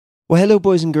Well, hello,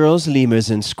 boys and girls, lemurs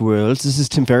and squirrels. This is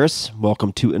Tim Ferriss.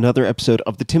 Welcome to another episode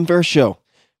of The Tim Ferriss Show,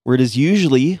 where it is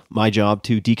usually my job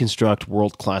to deconstruct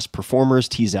world-class performers,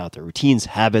 tease out their routines,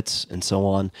 habits, and so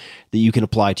on that you can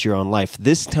apply to your own life.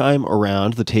 This time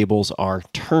around, the tables are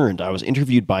turned. I was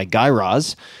interviewed by Guy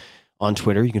Raz on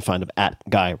Twitter. You can find him at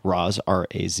Guy Raz,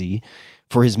 R-A-Z,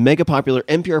 for his mega-popular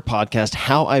NPR podcast,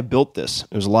 How I Built This.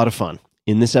 It was a lot of fun.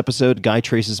 In this episode, Guy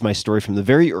traces my story from the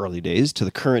very early days to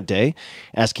the current day,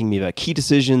 asking me about key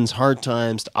decisions, hard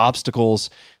times,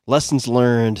 obstacles, lessons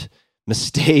learned,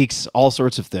 mistakes, all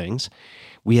sorts of things.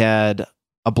 We had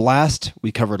a blast.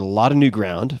 We covered a lot of new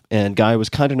ground, and Guy was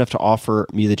kind enough to offer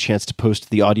me the chance to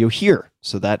post the audio here.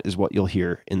 So that is what you'll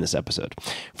hear in this episode.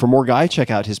 For more Guy,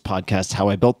 check out his podcasts, How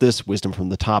I Built This, Wisdom from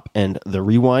the Top, and The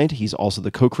Rewind. He's also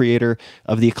the co-creator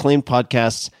of the acclaimed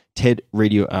podcasts TED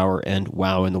Radio Hour and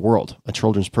Wow in the World, a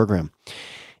children's program.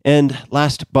 And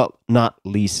last but not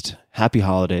least, happy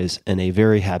holidays and a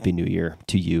very happy new year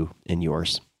to you and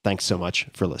yours. Thanks so much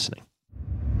for listening.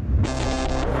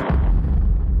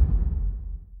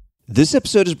 This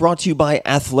episode is brought to you by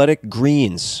Athletic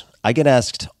Greens. I get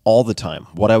asked all the time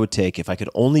what I would take if I could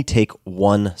only take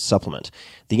one supplement.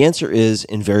 The answer is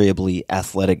invariably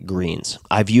Athletic Greens.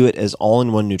 I view it as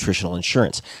all-in-one nutritional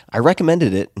insurance. I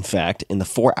recommended it, in fact, in the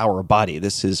 4-Hour Body.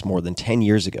 This is more than 10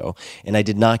 years ago, and I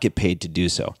did not get paid to do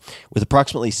so. With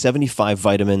approximately 75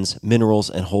 vitamins, minerals,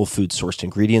 and whole food-sourced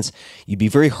ingredients, you'd be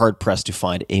very hard-pressed to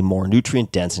find a more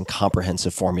nutrient-dense and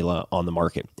comprehensive formula on the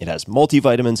market. It has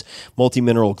multivitamins,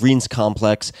 multi-mineral greens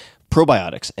complex,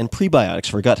 probiotics and prebiotics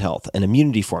for gut health, an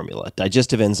immunity formula,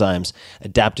 digestive enzymes,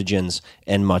 adaptogens,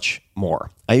 and much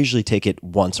more. I usually take it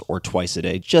once or twice a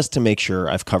day just to make sure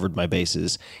I've covered my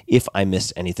bases if I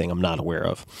missed anything I'm not aware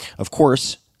of. Of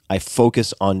course, I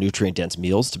focus on nutrient-dense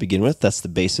meals to begin with. That's the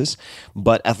basis.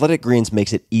 But Athletic Greens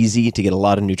makes it easy to get a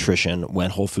lot of nutrition when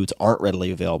whole foods aren't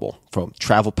readily available. From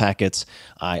travel packets,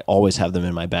 I always have them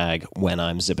in my bag when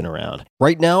I'm zipping around.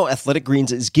 Right now, Athletic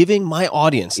Greens is giving my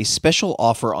audience a special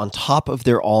offer on top of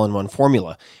their all-in-one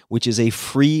formula, which is a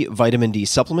free vitamin D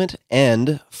supplement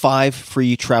and 5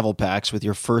 free travel packs with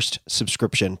your first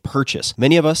subscription purchase.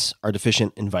 Many of us are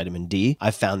deficient in vitamin D.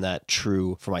 I've found that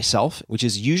true for myself, which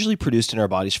is usually produced in our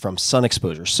bodies from sun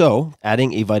exposure. So,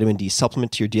 adding a vitamin D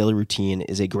supplement to your daily routine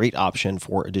is a great option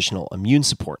for additional immune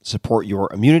support. Support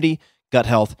your immunity, gut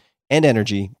health, and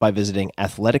energy by visiting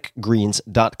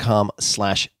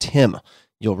athleticgreens.com/Tim.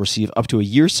 You'll receive up to a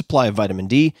year's supply of vitamin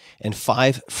D and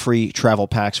 5 free travel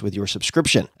packs with your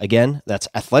subscription. Again, that's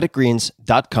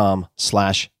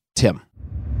athleticgreens.com/Tim.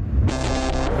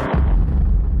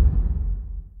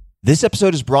 This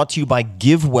episode is brought to you by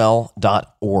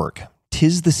GiveWell.org.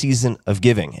 'Tis the season of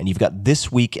giving, and you've got this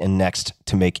week and next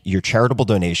to make your charitable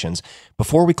donations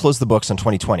before we close the books on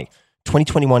 2020.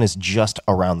 2021 is just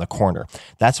around the corner.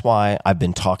 That's why I've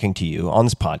been talking to you on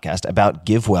this podcast about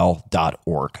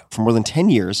GiveWell.org. For more than 10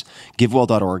 years,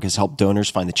 GiveWell.org has helped donors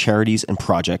find the charities and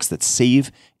projects that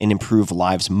save and improve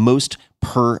lives most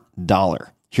per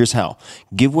dollar. Here's how.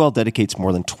 GiveWell dedicates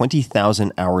more than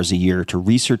 20,000 hours a year to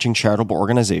researching charitable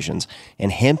organizations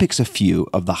and handpicks a few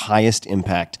of the highest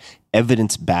impact,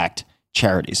 evidence-backed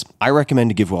charities. I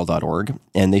recommend GiveWell.org,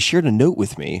 and they shared a note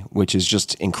with me, which is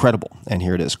just incredible. And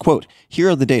here it is. Quote, here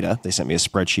are the data. They sent me a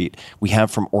spreadsheet we have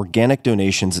from organic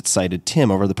donations that cited Tim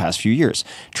over the past few years.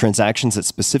 Transactions that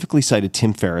specifically cited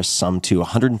Tim Ferriss summed to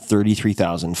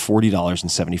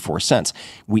 $133,040.74.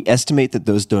 We estimate that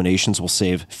those donations will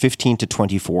save 15 to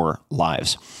 24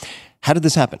 lives. How did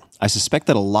this happen? I suspect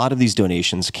that a lot of these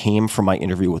donations came from my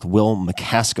interview with Will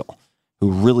MacAskill, who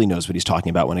really knows what he's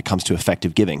talking about when it comes to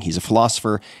effective giving. He's a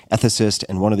philosopher, ethicist,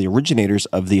 and one of the originators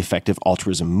of the effective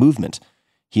altruism movement.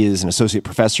 He is an associate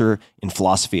professor in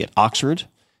philosophy at Oxford,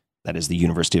 that is the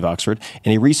University of Oxford,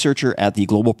 and a researcher at the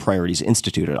Global Priorities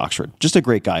Institute at Oxford. Just a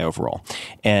great guy overall.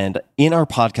 And in our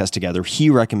podcast together, he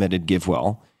recommended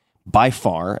GiveWell by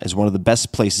far as one of the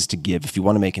best places to give if you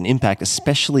want to make an impact,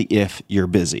 especially if you're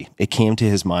busy. It came to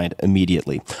his mind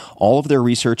immediately. All of their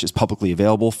research is publicly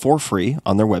available for free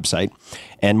on their website.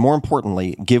 And more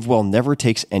importantly, GiveWell never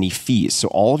takes any fees, so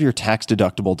all of your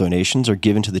tax-deductible donations are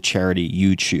given to the charity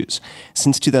you choose.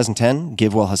 Since 2010,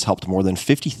 GiveWell has helped more than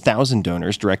 50,000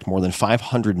 donors direct more than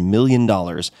 $500 million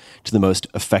to the most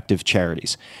effective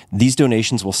charities. These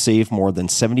donations will save more than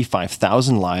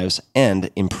 75,000 lives and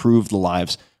improve the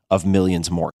lives of millions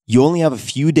more. You only have a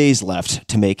few days left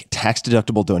to make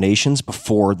tax-deductible donations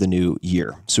before the new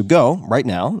year. So go right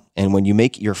now, and when you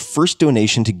make your first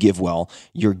donation to GiveWell,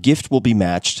 your gift will be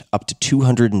matched up to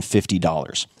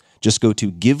 $250. Just go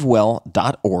to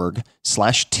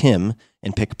givewell.org/Tim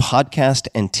and pick podcast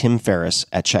and Tim Ferriss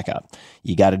at checkout.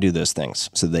 You got to do those things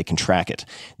so they can track it.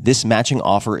 This matching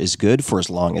offer is good for as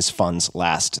long as funds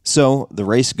last. So the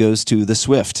race goes to the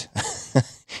swift.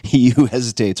 He who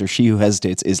hesitates or she who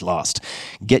hesitates is lost.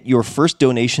 Get your first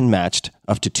donation matched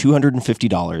up to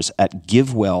 $250 at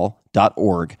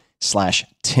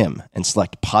givewell.org/Tim and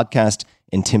select podcast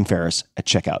and Tim Ferriss at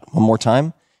checkout. One more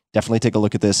time, definitely take a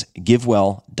look at this,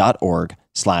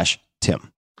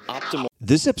 givewell.org/Tim.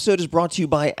 This episode is brought to you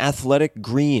by Athletic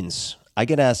Greens. I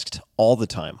get asked all the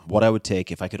time what I would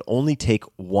take if I could only take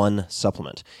one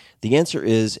supplement. The answer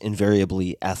is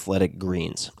invariably Athletic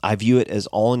Greens. I view it as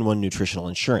all-in-one nutritional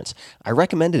insurance. I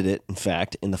recommended it, in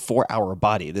fact, in the 4-Hour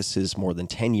Body. This is more than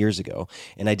 10 years ago,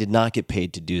 and I did not get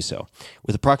paid to do so.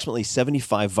 With approximately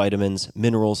 75 vitamins,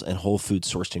 minerals, and whole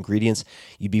food-sourced ingredients,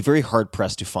 you'd be very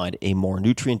hard-pressed to find a more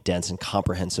nutrient-dense and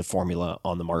comprehensive formula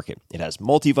on the market. It has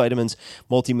multivitamins,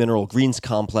 multi-mineral greens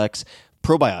complex,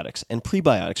 probiotics and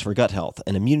prebiotics for gut health,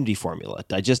 an immunity formula,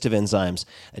 digestive enzymes,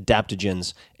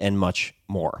 adaptogens, and much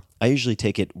more. I usually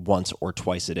take it once or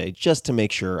twice a day just to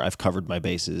make sure I've covered my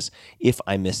bases if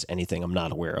I missed anything I'm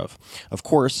not aware of. Of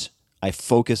course, I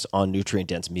focus on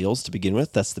nutrient-dense meals to begin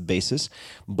with. That's the basis.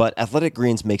 But Athletic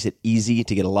Greens makes it easy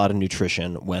to get a lot of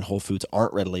nutrition when whole foods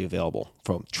aren't readily available.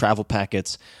 From travel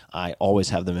packets, I always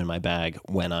have them in my bag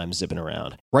when I'm zipping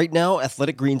around. Right now,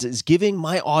 Athletic Greens is giving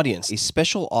my audience a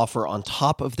special offer on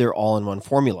top of their all-in-one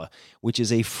formula, which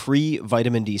is a free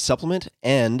vitamin D supplement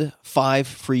and 5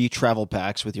 free travel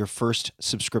packs with your first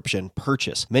subscription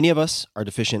purchase. Many of us are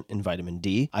deficient in vitamin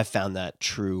D. I've found that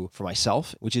true for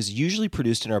myself, which is usually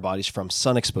produced in our bodies from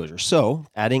sun exposure. So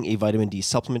adding a vitamin D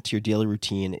supplement to your daily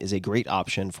routine is a great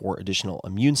option for additional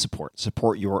immune support.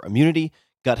 Support your immunity,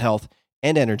 gut health,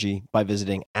 and energy by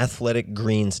visiting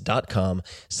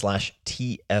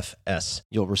athleticgreens.com/TFS.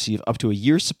 You'll receive up to a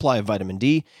year's supply of vitamin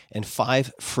D and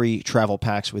 5 free travel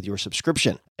packs with your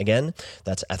subscription. Again,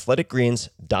 that's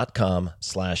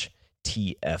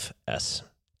athleticgreens.com/TFS,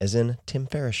 as in Tim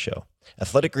Ferriss Show.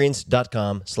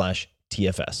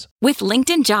 athleticgreens.com/TFS. With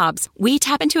LinkedIn Jobs, we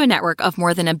tap into a network of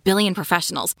more than 1 billion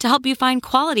professionals to help you find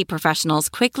quality professionals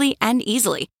quickly and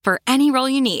easily for any role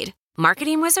you need.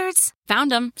 Marketing wizards?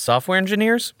 Found them. Software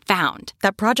engineers? Found.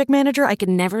 That project manager I could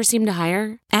never seem to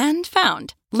hire? And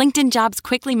found. LinkedIn Jobs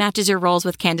quickly matches your roles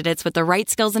with candidates with the right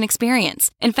skills and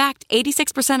experience. In fact,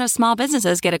 86% of small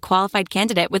businesses get a qualified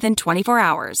candidate within 24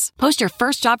 hours. Post your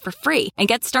first job for free and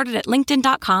get started at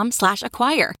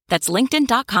linkedin.com/acquire. That's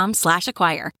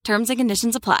linkedin.com/acquire. Terms and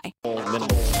conditions apply.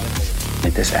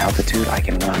 At this altitude, I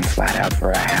can run flat out for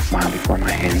a half mile before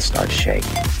my hands start shaking.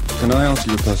 Can I ask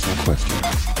you a personal question?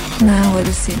 Now would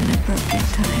seem an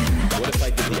appropriate time. What if I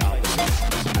did the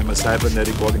opposite? I'm a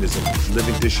cybernetic organism,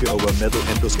 living tissue over a metal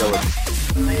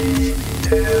endoskeleton. The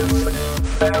Tim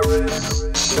Ferriss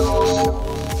Show.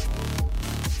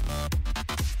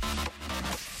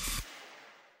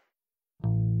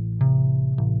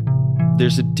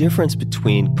 There's a difference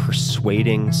between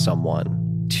persuading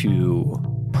someone to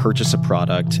purchase a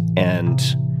product and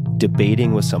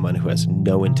debating with someone who has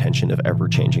no intention of ever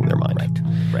changing their mind.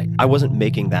 Right. I wasn't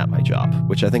making that my job,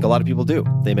 which I think a lot of people do.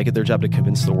 They make it their job to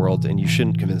convince the world, and you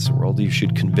shouldn't convince the world. You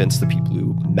should convince the people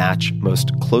who match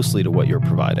most closely to what you're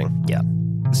providing. Yeah.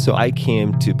 So I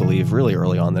came to believe really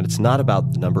early on that it's not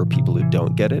about the number of people who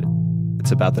don't get it.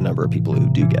 It's about the number of people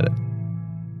who do get it.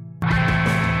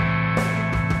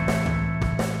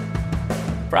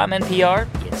 From NPR,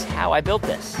 it's How I Built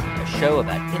This, a show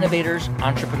about innovators,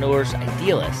 entrepreneurs,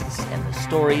 idealists, and the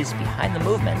stories behind the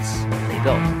movements they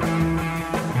built.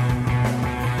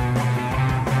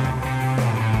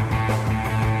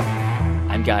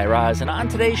 I'm Guy Raz, and on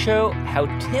today's show, how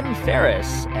Tim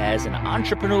Ferriss, as an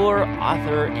entrepreneur,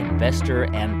 author, investor,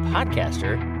 and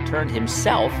podcaster, turned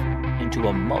himself into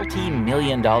a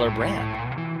multi-million-dollar brand.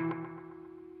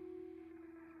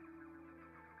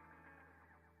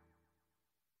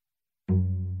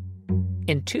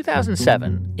 In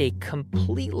 2007, a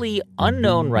completely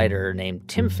unknown writer named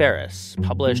Tim Ferriss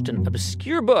published an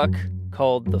obscure book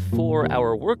called The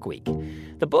 4-Hour Workweek.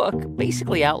 The book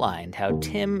basically outlined how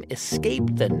Tim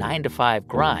escaped the 9-to-5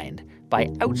 grind by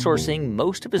outsourcing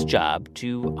most of his job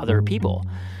to other people.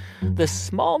 The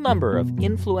small number of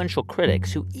influential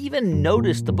critics who even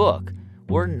noticed the book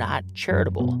were not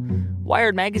charitable.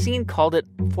 Wired magazine called it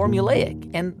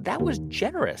formulaic, and that was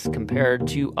generous compared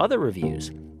to other reviews.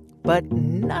 But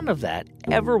none of that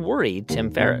ever worried Tim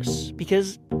Ferriss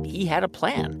because he had a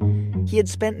plan. He had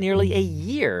spent nearly a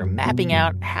year mapping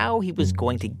out how he was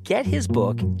going to get his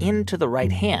book into the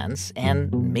right hands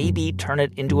and maybe turn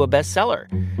it into a bestseller,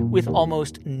 with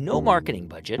almost no marketing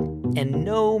budget and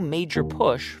no major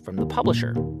push from the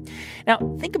publisher. Now,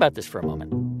 think about this for a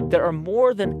moment. There are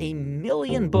more than 1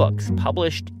 million books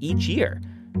published each year.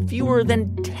 Fewer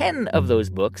than 10 of those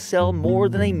books sell more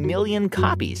than 1 million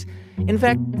copies. In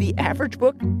fact, the average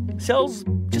book sells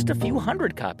just a few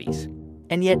hundred copies.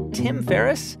 And yet Tim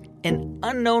Ferriss, an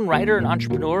unknown writer and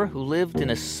entrepreneur who lived in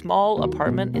a small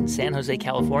apartment in San Jose,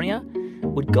 California,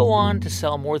 would go on to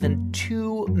sell more than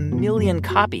 2 million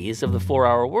copies of The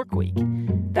 4-Hour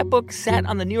Workweek. That book sat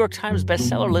on the New York Times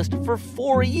bestseller list for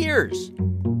 4 years.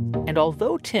 And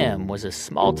although Tim was a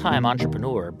small-time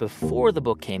entrepreneur before the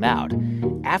book came out,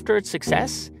 after its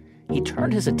success, he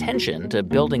turned his attention to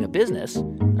building a business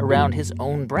around his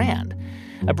own brand.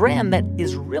 A brand that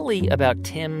is really about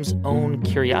Tim's own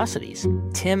curiosities.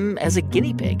 Tim as a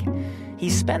guinea pig.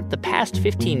 He spent the past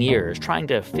 15 years trying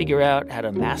to figure out how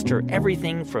to master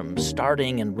everything from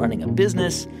starting and running a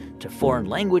business, to foreign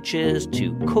languages,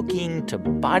 to cooking, to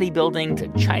bodybuilding,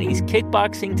 to Chinese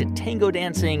kickboxing, to tango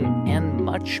dancing, and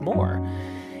much more.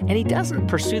 And he doesn't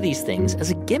pursue these things as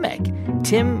a gimmick.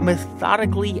 Tim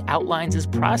methodically outlines his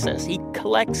process. He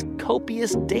collects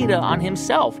copious data on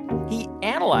himself. He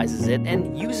analyzes it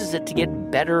and uses it to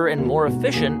get better and more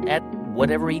efficient at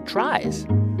whatever he tries.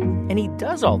 And he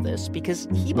does all this because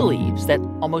he believes that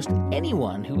almost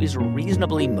anyone who is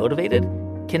reasonably motivated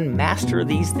can master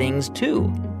these things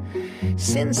too.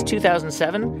 Since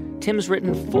 2007, Tim's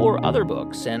written 4 other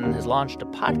books and has launched a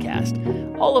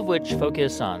podcast, all of which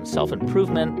focus on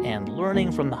self-improvement and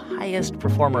learning from the highest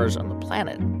performers on the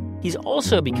planet. He's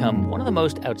also become one of the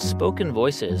most outspoken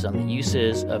voices on the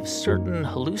uses of certain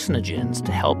hallucinogens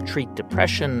to help treat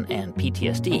depression and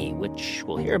PTSD, which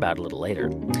we'll hear about a little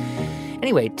later.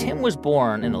 Anyway, Tim was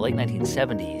born in the late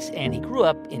 1970s, and he grew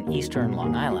up in eastern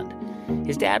Long Island.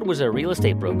 His dad was a real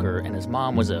estate broker, and his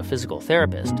mom was a physical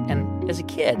therapist. And as a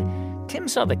kid, Tim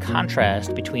saw the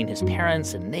contrast between his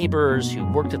parents and neighbors who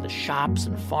worked at the shops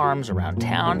and farms around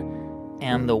town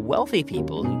and the wealthy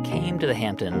people who came to the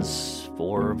Hamptons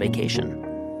for vacation.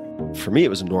 For me, it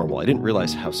was normal. I didn't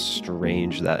realize how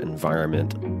strange that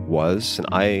environment was. And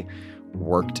I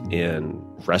worked in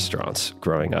restaurants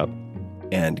growing up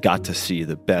and got to see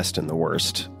the best and the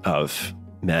worst of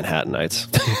Manhattanites.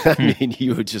 I mean,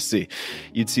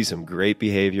 you'd see some great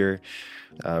behavior.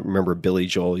 Remember Billy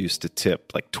Joel used to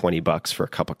tip like $20 for a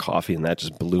cup of coffee, and that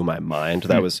just blew my mind.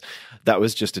 That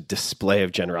was just a display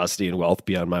of generosity and wealth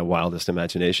beyond my wildest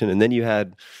imagination. And then you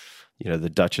had, the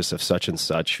Duchess of such and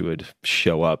such who would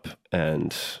show up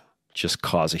and just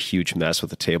cause a huge mess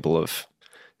with a table of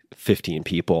 15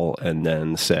 people and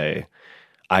then say,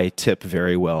 "I tip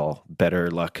very well. Better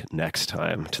luck next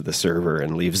time," to the server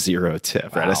and leave 0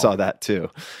 tip. Right? Wow. I saw that too.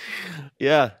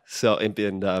 Yeah. So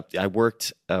I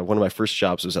worked, one of my first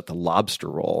jobs was at the Lobster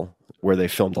Roll, where they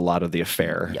filmed a lot of The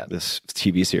Affair, this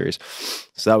TV series.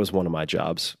 So that was one of my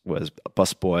jobs, was a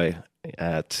busboy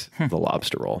at the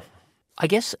Lobster Roll. I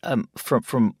guess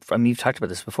from you've talked about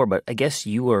this before, but I guess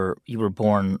you were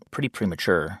born pretty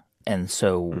premature. And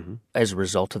so as a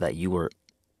result of that, you were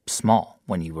small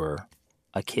when you were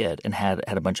a kid and had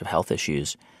a bunch of health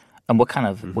issues. And what kind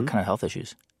of health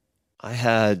issues? I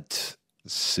had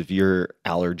severe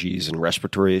allergies and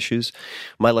respiratory issues.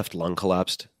 My left lung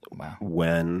collapsed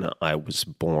when I was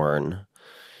born.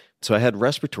 So I had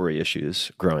respiratory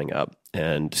issues growing up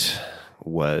and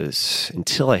was,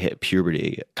 until I hit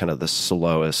puberty, kind of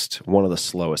one of the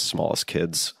slowest, smallest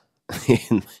kids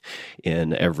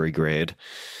in every grade.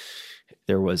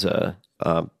 There was a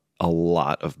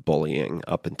lot of bullying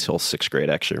up until 6th grade.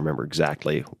 I actually remember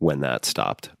exactly when that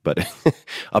stopped, but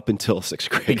up until 6th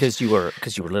grade. Because you were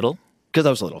little? Because I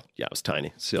was little. Yeah, I was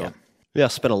tiny. So yeah, I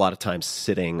spent a lot of time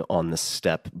sitting on the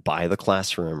step by the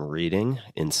classroom reading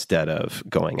instead of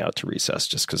going out to recess,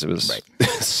 just because it was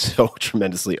so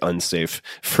tremendously unsafe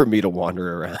for me to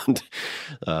wander around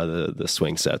the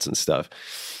swing sets and stuff.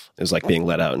 It was like being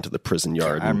let out into the prison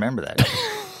yard. I remember that.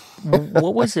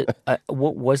 What was it?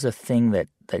 What was a thing that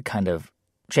kind of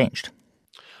changed?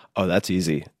 Oh, that's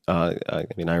easy. I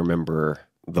remember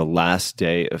the last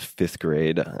day of 5th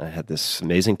grade. I had this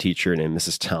amazing teacher named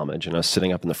Mrs. Talmadge, and I was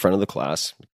sitting up in the front of the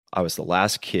class. I was the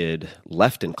last kid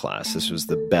left in class. This was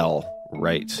the bell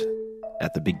right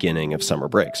at the beginning of summer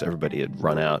breaks. Everybody had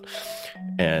run out,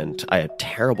 and I had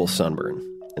terrible sunburn.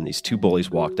 And these 2 bullies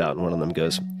walked out, and one of them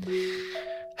goes,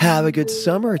 "Have a good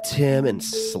summer, Tim," and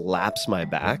slaps my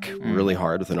back really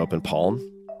hard with an open palm.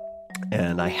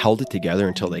 And I held it together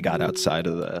until they got outside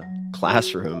of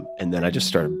classroom, and then I just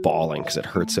started bawling because it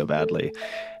hurt so badly.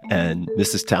 And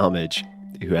Mrs. Talmadge,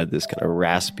 who had this kind of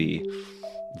raspy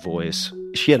voice,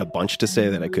 she had a bunch to say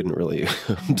that I couldn't really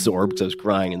absorb because I was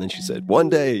crying. And then she said, "One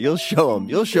day you'll show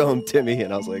him, Timmy."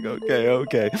 And I was like,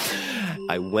 okay.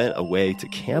 I went away to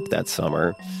camp that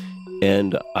summer,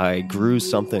 and I grew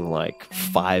something like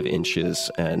 5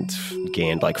 inches and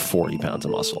gained like 40 pounds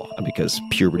of muscle because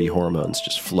puberty hormones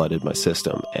just flooded my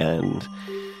system. And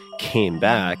came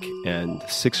back, and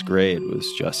 6th grade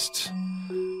was just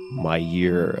my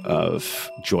year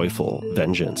of joyful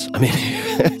vengeance. I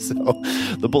mean, so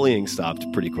the bullying stopped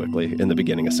pretty quickly in the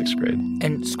beginning of 6th grade.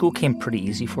 And school came pretty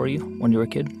easy for you when you were a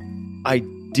kid? I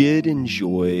did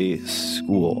enjoy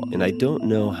school, and I don't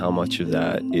know how much of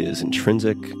that is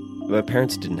intrinsic. My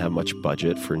parents didn't have much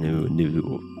budget for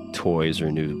new toys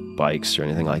or new bikes or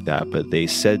anything like that, but they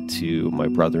said to my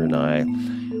brother and I,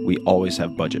 we always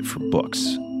have budget for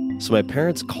books. So my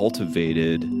parents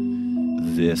cultivated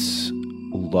this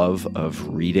love of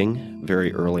reading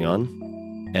very early on.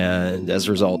 And as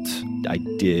a result, I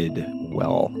did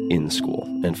well in school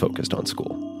and focused on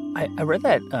school. I read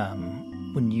that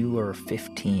when you were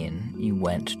 15, you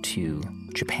went to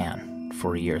Japan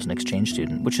for a year as an exchange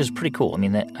student, which is pretty cool. I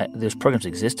mean, those programs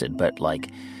existed, but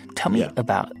tell me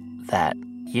about that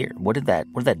year. What did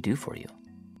that do for you?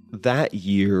 That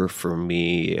year for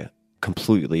me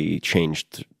completely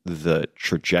changed the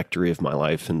trajectory of my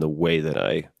life and the way that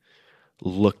I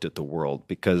looked at the world,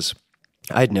 because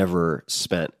I'd never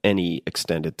spent any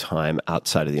extended time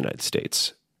outside of the United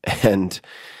States, and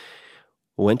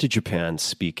went to Japan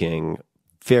speaking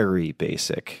very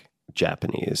basic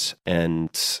Japanese.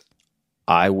 And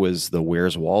I was the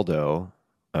Where's Waldo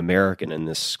American in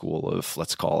this school of,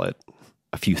 let's call it,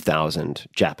 a few thousand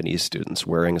Japanese students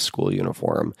wearing a school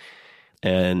uniform.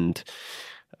 And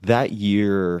that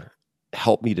year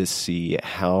helped me to see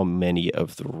how many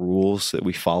of the rules that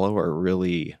we follow are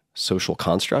really social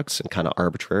constructs and kind of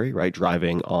arbitrary, right?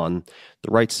 Driving on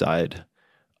the right side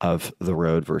of the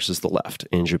road versus the left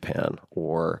in Japan,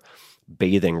 or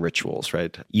bathing rituals,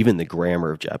 right? Even the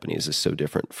grammar of Japanese is so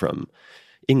different from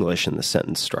English in the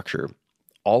sentence structure.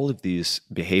 All of these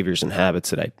behaviors and habits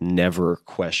that I'd never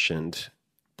questioned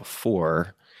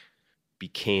before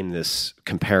became this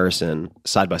comparison,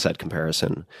 side-by-side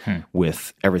comparison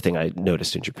with everything I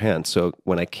noticed in Japan. So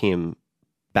when I came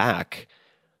back,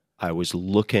 I was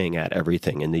looking at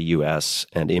everything in the U.S.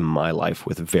 and in my life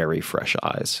with very fresh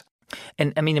eyes.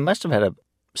 And I mean, it must have had a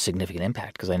significant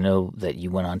impact, because I know that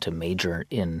you went on to major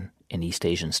in East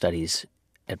Asian studies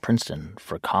at Princeton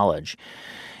for college.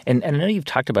 And I know you've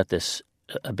talked about this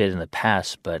a bit in the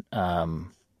past, but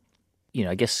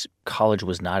I guess college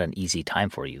was not an easy time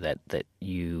for you. That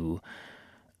you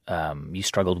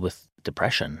struggled with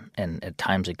depression, and at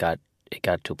times it got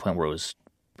to a point where it was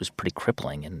pretty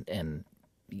crippling and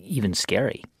even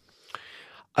scary.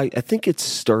 I think it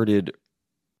started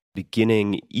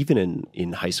beginning even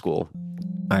in high school.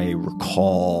 I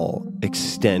recall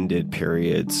extended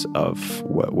periods of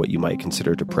what you might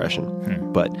consider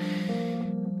depression. But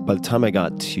by the time I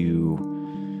got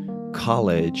to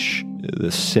college,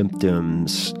 the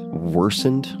symptoms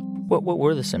worsened. What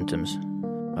were the symptoms?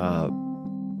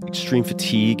 Extreme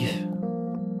fatigue,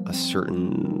 a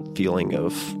certain feeling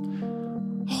of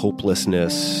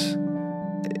hopelessness.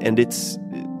 And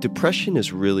depression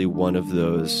is really one of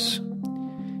those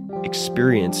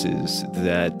experiences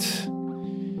that,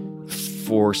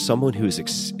 for someone who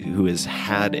has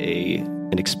had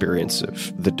an experience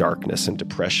of the darkness and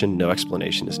depression, no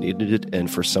explanation is needed. And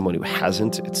for someone who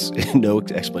hasn't, it's no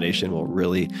explanation will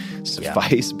really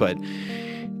suffice. Yeah. But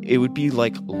it would be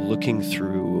like looking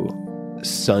through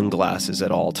sunglasses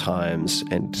at all times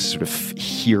and sort of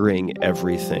hearing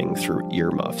everything through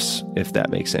earmuffs, if that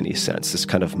makes any sense. This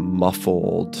kind of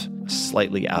muffled,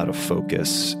 slightly out of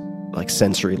focus, like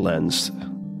sensory lens.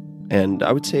 And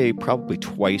I would say probably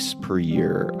twice per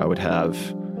year, I would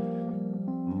have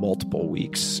multiple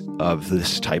weeks of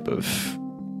this type of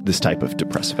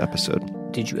depressive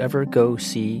episode. Did you ever go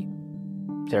see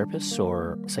therapists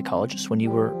or psychologists when you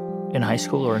were in high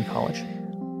school or in college?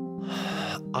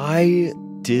 I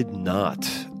did not.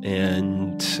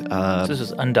 And so this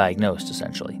is undiagnosed,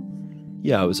 essentially.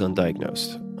 Yeah, I was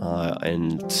undiagnosed.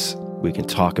 And we can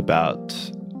talk about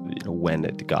when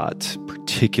it got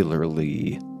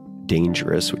particularly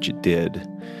dangerous, which it did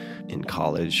in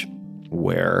college,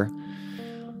 where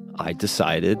I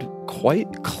decided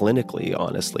quite clinically,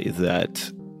 honestly,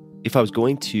 that if I was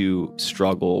going to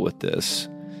struggle with this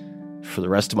for the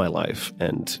rest of my life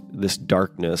and this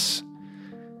darkness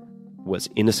was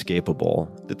inescapable,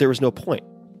 that there was no point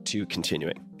to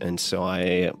continuing. And so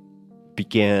I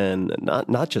began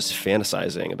not just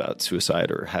fantasizing about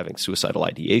suicide or having suicidal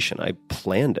ideation. I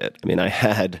planned it. I mean, I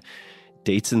had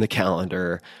dates in the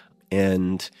calendar,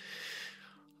 and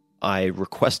I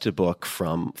requested a book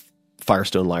from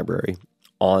Firestone Library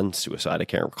on suicide. I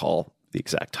can't recall the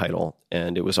exact title,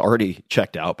 and it was already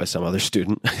checked out by some other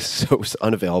student, so it was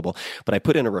unavailable. But I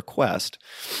put in a request,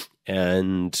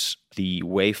 and the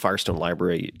way Firestone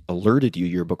Library alerted you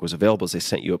your book was available is they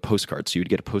sent you a postcard. So you'd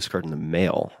get a postcard in the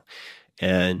mail.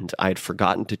 And I had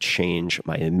forgotten to change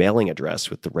my mailing address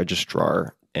with the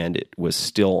registrar, and it was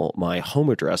still my home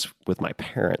address with my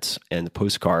parents. And the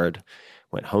postcard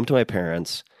went home to my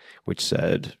parents, which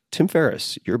said, Tim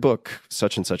Ferriss, your book,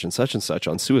 such and such and such and such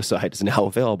on suicide is now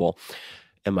available.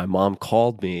 And my mom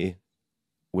called me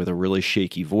with a really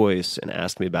shaky voice and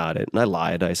asked me about it. And I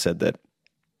lied. I said that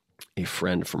a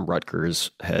friend from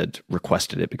Rutgers had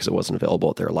requested it because it wasn't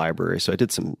available at their library. So I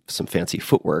did some fancy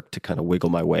footwork to kind of wiggle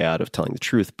my way out of telling the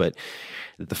truth. But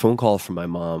the phone call from my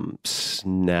mom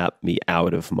snapped me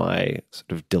out of my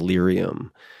sort of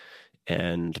delirium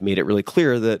and made it really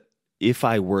clear that if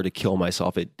I were to kill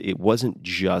myself, it wasn't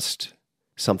just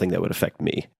something that would affect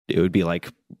me. It would be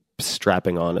like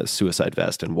strapping on a suicide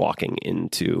vest and walking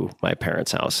into my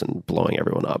parents' house and blowing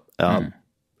everyone up.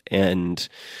 And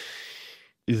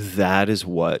that is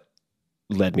what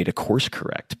led me to course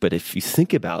correct. But if you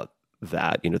think about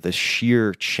that, you know, the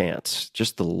sheer chance,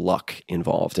 just the luck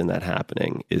involved in that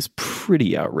happening is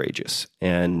pretty outrageous.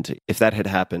 And if that had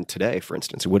happened today, for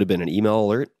instance, it would have been an email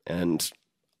alert and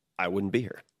I wouldn't be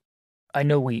here. I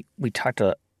know we talked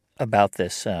about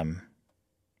this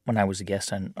when I was a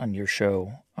guest on your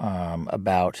show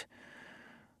about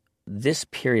this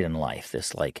period in life,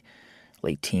 this like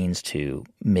late teens to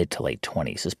mid to late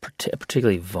 20s is a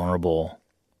particularly vulnerable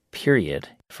period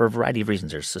for a variety of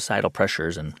reasons. There's societal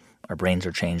pressures and our brains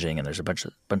are changing and there's a bunch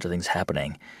of things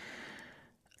happening.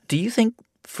 Do you think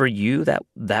for you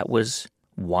that was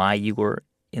why you were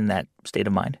in that state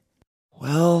of mind?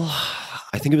 Well,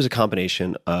 I think it was a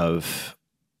combination of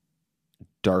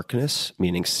darkness,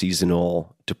 meaning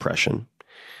seasonal depression,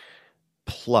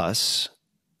 plus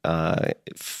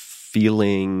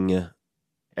feeling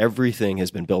everything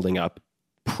has been building up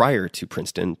prior to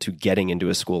Princeton to getting into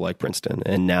a school like Princeton.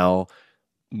 And now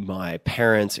my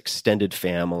parents, extended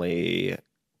family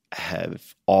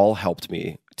have all helped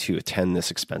me to attend this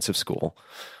expensive school.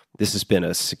 This has been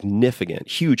a significant,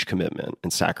 huge commitment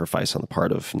and sacrifice on the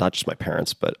part of not just my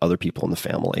parents, but other people in the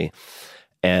family.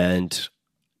 And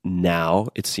now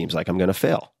it seems like I'm going to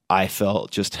fail. I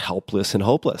felt just helpless and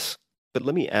hopeless. But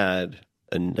let me add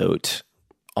a note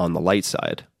on the light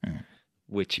side,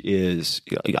 which is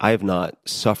I have not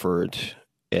suffered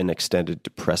an extended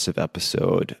depressive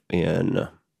episode in,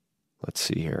 let's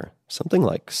see here, something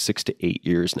like 6 to 8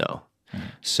 years now.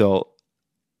 So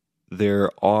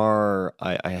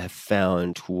I have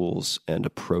found tools and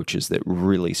approaches that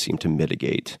really seem to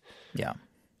mitigate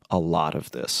a lot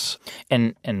of this.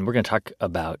 And we're going to talk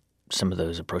about some of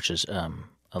those approaches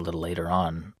a little later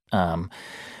on.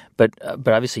 But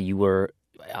obviously you were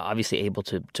able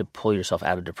to pull yourself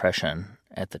out of depression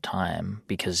at the time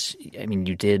because, I mean,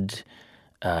 you did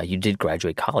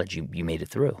graduate college. You made it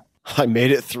through. I made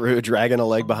it through, dragging a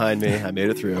leg behind me. I made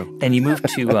it through. And you moved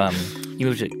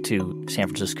to to San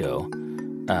Francisco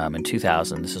in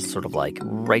 2000. This is sort of like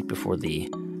right before the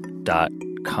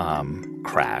 .com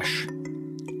crash.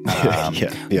 Yeah.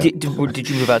 Did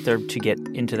you move out there to get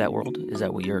into that world? Is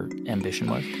that what your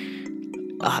ambition was?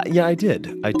 Yeah, I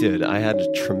did. I had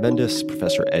a tremendous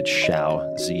Professor Ed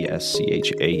Schau,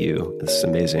 Z-S-C-H-A-U, this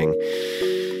amazing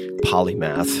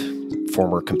polymath,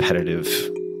 former competitive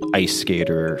ice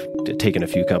skater, taken a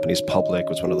few companies public,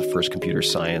 was one of the first computer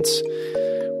science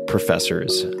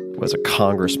professors, was a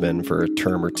congressman for a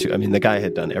term or two. I mean, the guy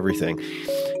had done everything.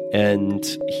 And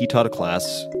he taught a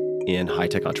class in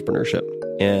high-tech entrepreneurship.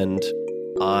 And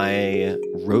I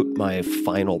wrote my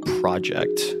final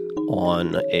project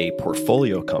on a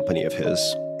portfolio company of his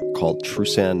called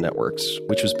Trusan Networks,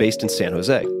 which was based in San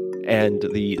Jose. And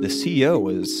the CEO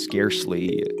was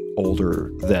scarcely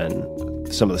older than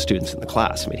some of the students in the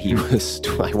class. I mean, he was,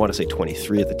 I want to say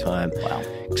 23 at the time. Wow.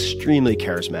 Extremely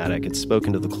charismatic, had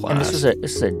spoken to the class. And this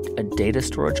is a data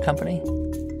storage company?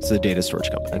 It's a data storage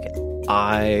company. Okay.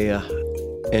 I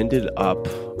ended up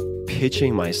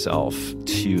pitching myself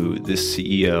to this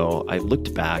CEO. I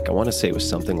looked back, I want to say it was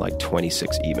something like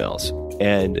 26 emails,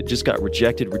 and it just got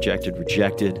rejected.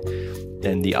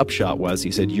 And the upshot was,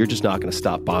 he said, "You're just not going to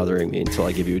stop bothering me until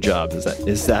I give you a job.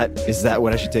 Is that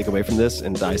what I should take away from this?"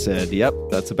 And I said, "Yep,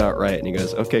 that's about right." And he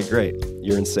goes, "Okay, great.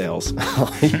 You're in sales.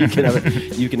 you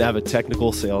can have a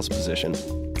technical sales position."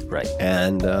 Right.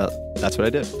 And that's what I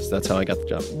did. So that's how I got the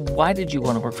job. Why did you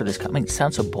want to work for this company? It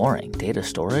sounds so boring. Data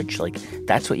storage? Like,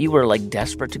 that's what you were, like,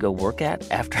 desperate to go work at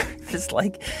after this,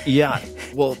 like... Yeah.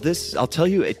 Well, I'll tell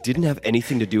you, it didn't have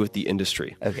anything to do with the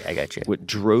industry. Okay, I got you. What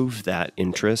drove that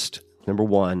interest, number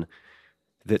one,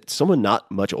 that someone not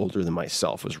much older than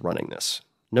myself was running this.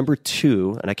 Number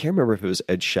two, and I can't remember if it was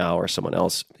Ed Shao or someone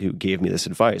else who gave me this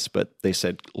advice, but they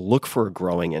said, look for a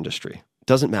growing industry. It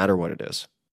doesn't matter what it is.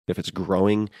 If it's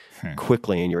growing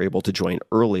quickly and you're able to join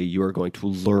early, you are going to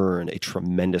learn a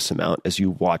tremendous amount as you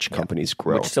watch companies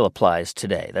grow. Which still applies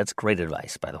today. That's great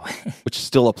advice, by the way. Which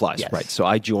still applies, Yes. right? So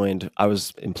I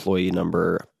was employee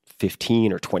number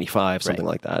 15 or 25, something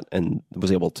like that, and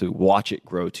was able to watch it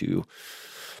grow to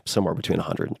somewhere between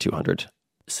 100 and 200.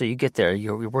 So you get there,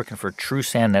 you're working for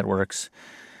TrueSand Networks,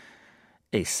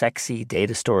 a sexy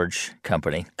data storage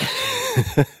company.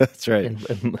 That's right.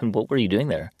 And what were you doing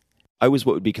there? I was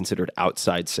what would be considered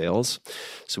outside sales.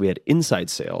 So we had inside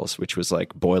sales, which was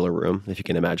like boiler room, if you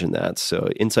can imagine that. So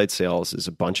inside sales is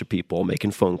a bunch of people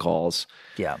making phone calls,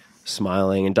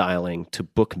 smiling and dialing to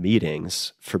book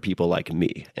meetings for people like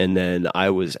me. And then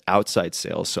I was outside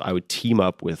sales, so I would team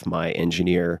up with my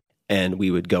engineer and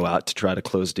we would go out to try to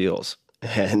close deals.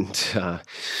 And I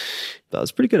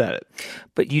was pretty good at it.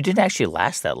 But you didn't actually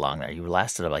last that long there. You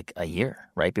lasted like a year,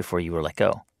 right, before you were let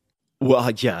go.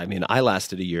 Well, yeah, I mean, I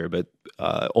lasted a year, but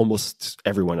almost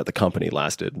everyone at the company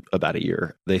lasted about a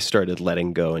year. They started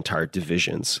letting go entire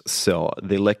divisions. So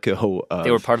they let go of...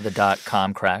 They were part of the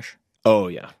dot-com crash? Oh,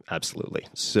 yeah, absolutely.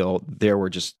 So there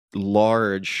were just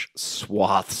large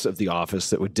swaths of the office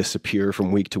that would disappear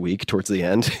from week to week towards the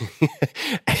end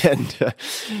and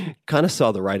kind of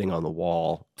saw the writing on the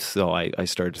wall. So I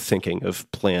started thinking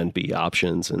of plan B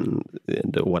options and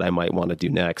what I might want to do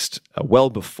next well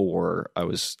before I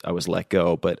was let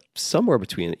go, but somewhere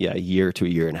between a year to a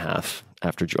year and a half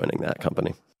after joining that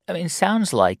company. I mean, it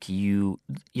sounds like your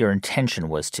intention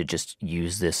was to just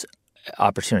use this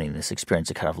opportunity, this experience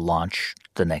to kind of launch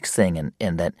the next thing,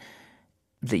 and that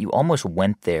you almost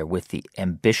went there with the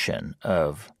ambition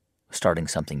of starting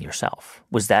something yourself.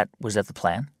 Was that the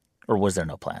plan, or was there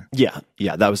no plan? Yeah,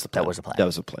 that was the plan. That was the plan. That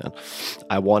was the plan.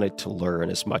 I wanted to learn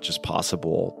as much as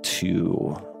possible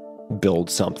to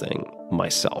build something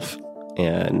myself,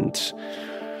 and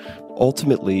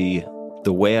ultimately,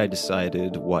 the way I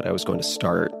decided what I was going to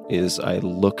start is I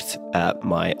looked at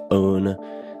my own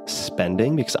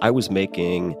spending, because I was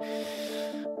making,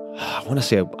 I want to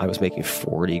say I was making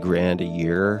 $40,000 a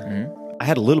year. Mm-hmm. I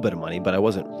had a little bit of money, but I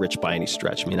wasn't rich by any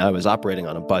stretch. I mean, I was operating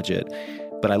on a budget,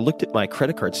 but I looked at my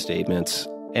credit card statements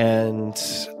and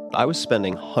I was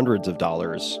spending hundreds of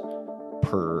dollars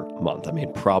per month. I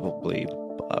mean, probably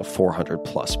 400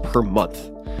 plus per month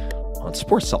on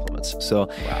sports supplements. So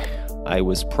wow. I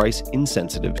was price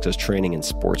insensitive because training in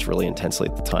sports really intensely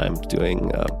at the time,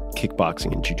 doing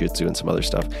kickboxing and jiu-jitsu and some other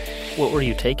stuff. What were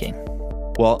you taking?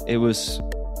 Well, it was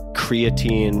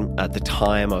creatine. At the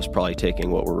time, I was probably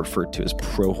taking what were referred to as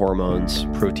pro hormones,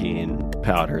 protein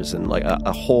powders, and like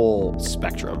a whole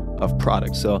spectrum of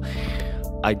products. So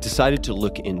I decided to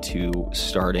look into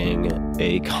starting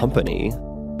a company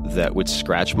that would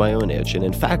scratch my own itch. And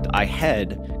in fact, I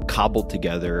had cobbled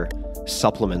together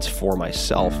supplements for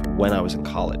myself when I was in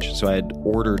college. So I had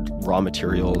ordered raw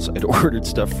materials, I'd ordered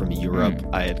stuff from Europe,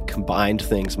 I had combined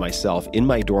things myself in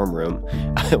my dorm room,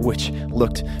 which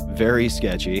looked very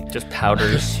sketchy. Just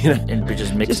powders and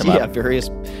just mix them up. Yeah,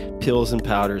 various pills and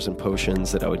powders and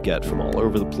potions that I would get from all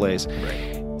over the place.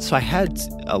 Right. So I had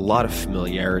a lot of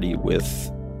familiarity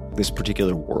with this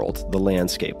particular world, the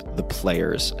landscape, the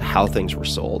players, how things were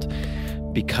sold,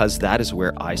 because that is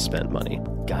where I spent money.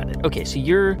 Got it. Okay, so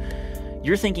you're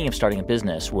thinking of starting a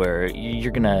business where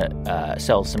you're going to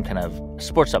sell some kind of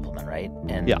sports supplement, right?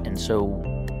 And so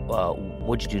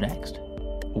what'd you do next?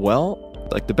 Well,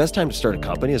 like the best time to start a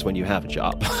company is when you have a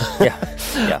job.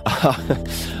 Yeah.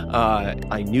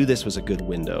 I knew this was a good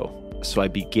window. So I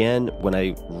began when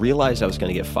I realized I was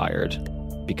going to get fired,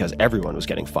 because everyone was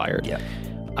getting fired. Yeah.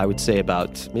 I would say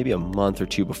about maybe a month or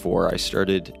two before, I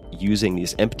started using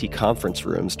these empty conference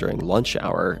rooms during lunch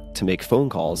hour to make phone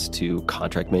calls to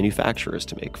contract manufacturers,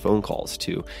 to make phone calls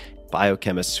to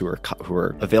biochemists who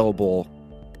are available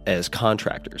as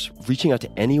contractors, reaching out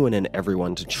to anyone and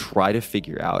everyone to try to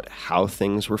figure out how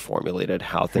things were formulated,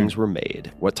 how things were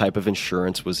made, what type of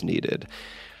insurance was needed,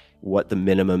 what the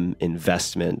minimum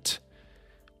investment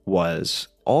was,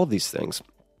 all of these things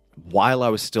while I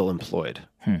was still employed.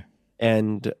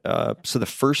 And so the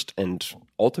first and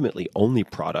ultimately only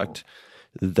product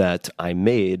that I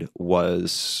made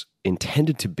was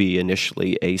intended to be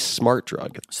initially a smart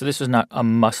drug. So this was not a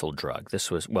muscle drug. This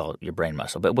was, well, your brain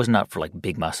muscle, but it was not for like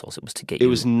big muscles. It was to get you. It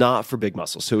was not for big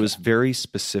muscles. So it was very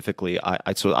specifically,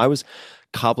 I was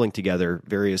cobbling together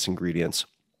various ingredients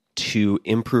to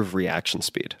improve reaction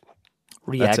speed.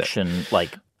 Reaction,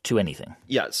 like to anything.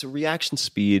 Yeah, so reaction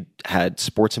speed had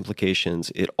sports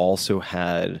implications. It also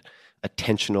had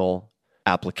attentional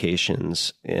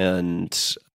applications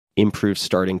and improved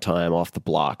starting time off the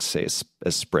blocks, say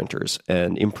as sprinters,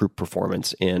 and improved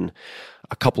performance in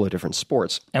a couple of different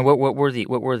sports. And what were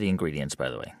the ingredients, by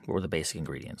the way? What were the basic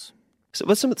ingredients? So,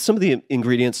 but some of the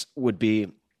ingredients would be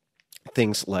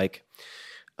things like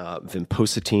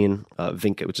vinpocetine,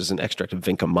 vinca, which is an extract of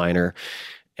vinca minor,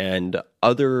 and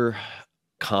other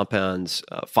compounds,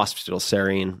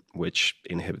 phosphatidylserine, which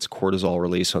inhibits cortisol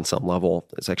release on some level.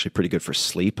 It's actually pretty good for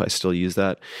sleep. I still use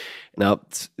that. Now,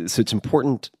 so it's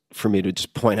important for me to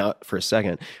just point out for a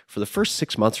second, for the first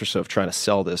 6 months or so of trying to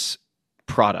sell this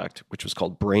product, which was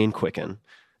called Brain Quicken,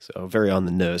 so very on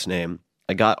the nose name,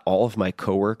 I got all of my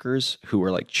coworkers who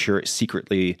were like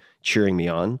secretly cheering me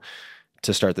on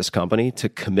to start this company to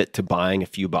commit to buying a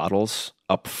few bottles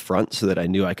up front so that I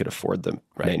knew I could afford the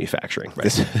manufacturing. Right.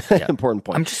 This is an important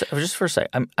point.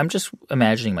 I'm just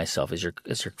imagining myself as your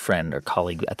friend or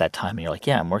colleague at that time, and you're like,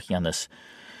 yeah, I'm working on this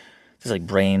like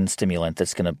brain stimulant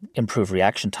that's going to improve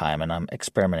reaction time, and I'm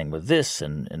experimenting with this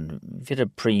and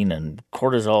Vitaprene and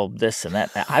cortisol, this and that.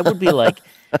 I would be like,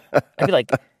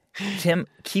 Tim,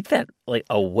 keep that like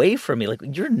away from me. Like,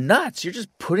 you're nuts. You're just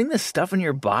putting this stuff in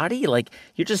your body. Like,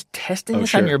 you're just testing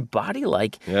this on your body.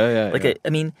 Like, I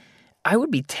mean, I would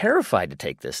be terrified to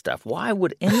take this stuff. Why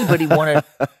would anybody want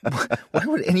to? Why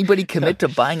would anybody commit to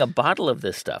buying a bottle of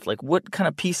this stuff? Like, what kind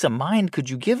of peace of mind could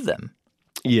you give them?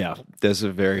 Yeah, that's a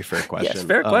very fair question. Yes,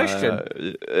 fair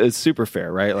question. It's super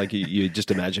fair, right? Like you just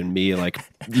imagine me like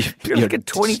you're like a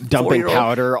 24-year-old dumping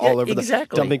powder all over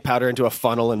dumping powder into a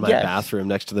funnel in my bathroom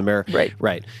next to the mirror.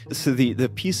 Right. So the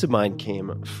peace of mind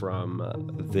came from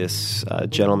this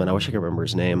gentleman. I wish I could remember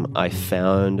his name. I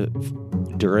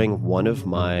found during one of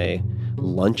my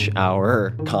lunch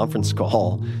hour conference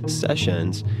call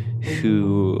sessions,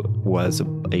 who was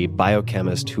a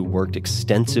biochemist who worked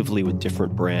extensively with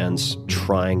different brands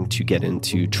trying to get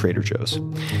into Trader Joe's.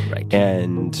 Right.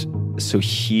 And so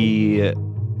he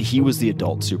was the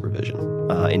adult supervision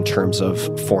in terms of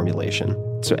formulation.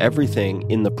 So everything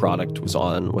in the product was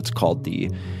on what's called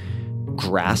the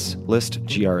GRAS list,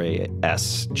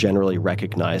 GRAS, generally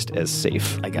recognized as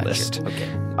safe list. You.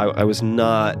 Okay. I was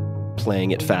not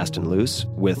playing it fast and loose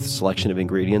with selection of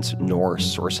ingredients nor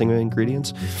sourcing of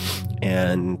ingredients.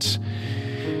 And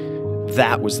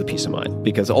that was the peace of mind,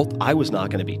 because I was not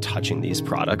going to be touching these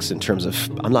products in terms of,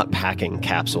 I'm not packing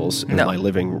capsules in my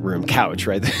living room couch,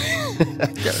 right?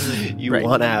 You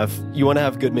want to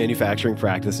have good manufacturing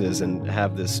practices and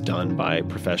have this done by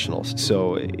professionals.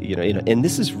 So, and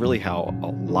this is really how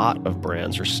a lot of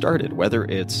brands are started, whether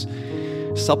it's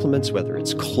supplements, whether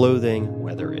it's clothing,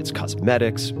 whether it's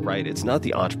cosmetics, right? It's not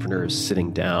the entrepreneurs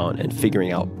sitting down and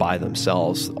figuring out by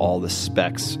themselves all the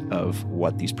specs of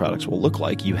what these products will look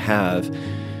like. You have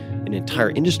an entire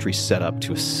industry set up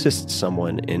to assist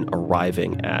someone in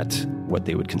arriving at what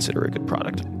they would consider a good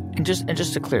product. And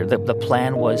just to clear, the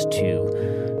plan was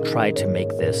to try to make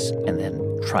this and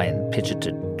then try and pitch it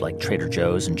to like Trader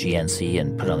Joe's and GNC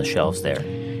and put it on the shelves there.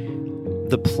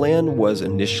 The plan was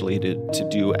initially to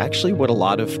do actually what a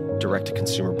lot of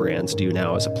direct-to-consumer brands do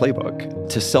now as a playbook,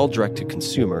 to sell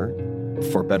direct-to-consumer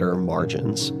for better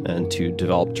margins and to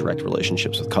develop direct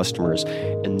relationships with customers.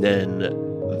 And then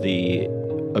the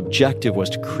objective was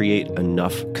to create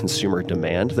enough consumer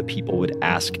demand that people would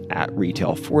ask at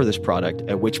retail for this product,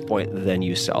 at which point then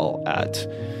you sell at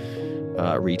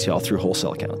retail through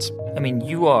wholesale accounts. I mean,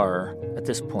 you are, at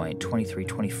this point, 23,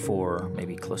 24,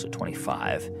 maybe close to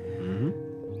 25.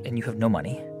 And you have no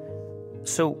money.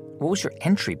 So what was your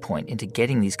entry point into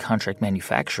getting these contract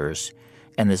manufacturers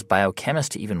and this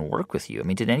biochemist to even work with you? I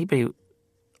mean, did anybody,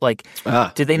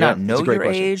 did they not know your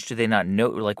age? Did they not know,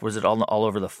 was it all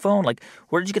over the phone? Like,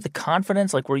 where did you get the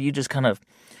confidence? Like, were you just kind of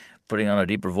putting on a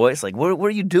deeper voice? Like, what are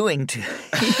you doing to, you know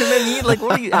what I mean? Like,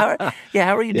 what are you,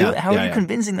 how are you doing, how are you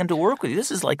convincing them to work with you?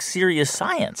 This is like serious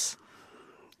science.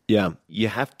 Yeah. You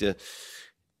have to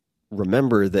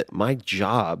remember that my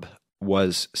job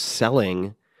was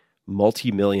selling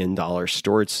multi-million-dollar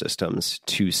storage systems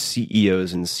to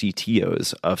CEOs and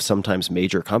CTOs of sometimes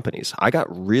major companies. I got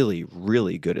really,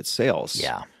 really good at sales.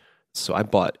 Yeah. So I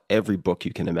bought every book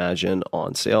you can imagine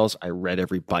on sales. I read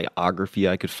every biography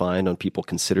I could find on people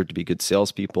considered to be good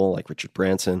salespeople, like Richard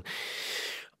Branson.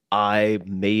 I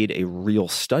made a real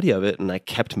study of it, and I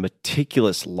kept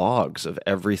meticulous logs of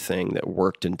everything that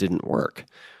worked and didn't work.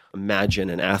 Imagine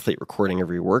an athlete recording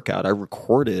every workout. I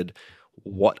recorded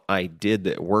what I did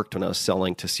that worked when I was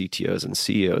selling to CTOs and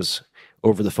CEOs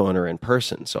over the phone or in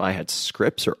person. So I had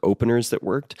scripts or openers that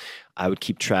worked. I would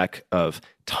keep track of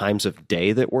times of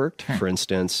day that worked. For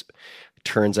instance, it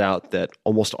turns out that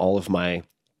almost all of my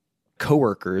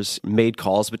coworkers made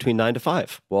calls between 9 to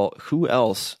 5. Well, who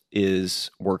else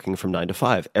is working from 9 to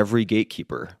 5? Every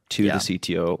gatekeeper to the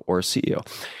CTO or CEO.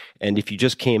 And if you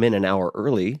just came in an hour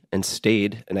early and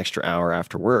stayed an extra hour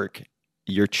after work,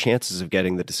 your chances of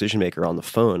getting the decision maker on the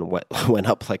phone went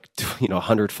up like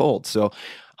 100-fold. So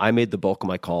I made the bulk of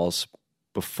my calls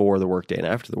before the workday and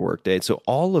after the workday. And so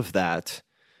all of that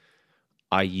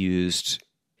I used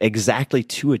exactly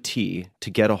to a T to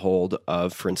get a hold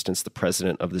of, for instance, the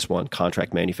president of this one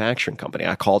contract manufacturing company.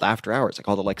 I called after hours. I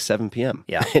called at like 7 p.m.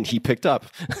 Yeah. And he picked up.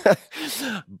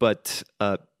 But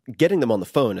getting them on the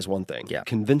phone is one thing. Yeah.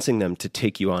 Convincing them to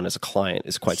take you on as a client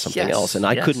is quite something else. And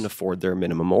I Yes. couldn't afford their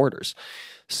minimum orders.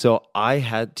 So I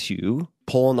had to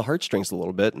pull on the heartstrings a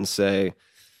little bit and say,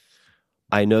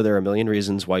 I know there are a million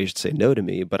reasons why you should say no to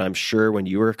me, but I'm sure when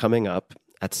you were coming up,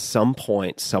 at some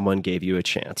point, someone gave you a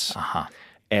chance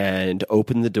and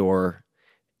opened the door,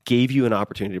 gave you an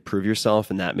opportunity to prove yourself,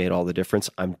 and that made all the difference.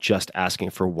 I'm just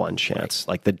asking for one chance.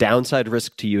 Like the downside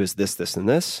risk to you is this, this, and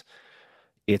this.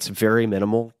 It's very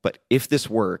minimal, but if this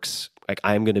works, like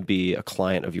I'm going to be a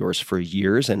client of yours for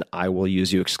years and I will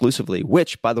use you exclusively,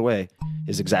 which, by the way,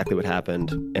 is exactly what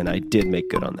happened. And I did make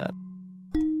good on that.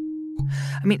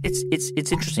 I mean, it's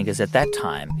interesting because at that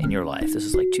time in your life, this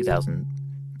is like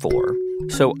 2004.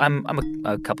 So I'm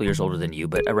a couple years older than you,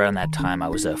 but around that time I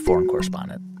was a foreign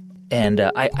correspondent. And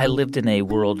I lived in a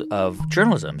world of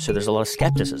journalism, so there's a lot of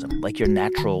skepticism. Like your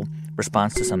natural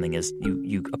response to something is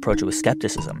you approach it with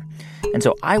skepticism. And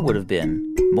so I would have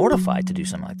been mortified to do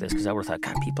something like this because I would have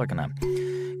thought, God, people are going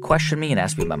to question me and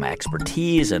ask me about my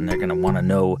expertise, and they're going to want to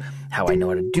know how I know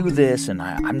how to do this, and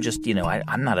I'm just,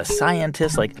 I'm not a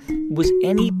scientist. Like, did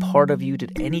any part of you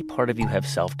have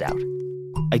self-doubt?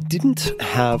 I didn't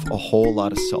have a whole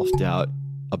lot of self-doubt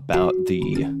about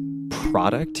the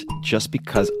product just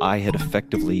because I had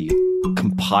effectively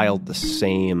compiled the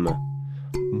same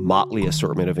motley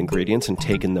assortment of ingredients and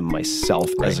taken them myself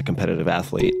as a competitive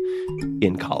athlete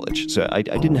in college. So I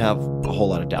didn't have a whole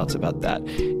lot of doubts about that.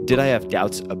 Did I have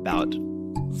doubts about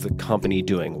the company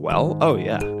doing well? Oh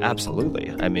yeah,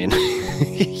 absolutely. I mean,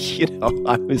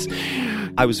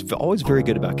 I was always very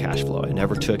good about cash flow. I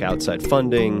never took outside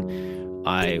funding.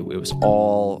 It was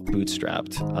all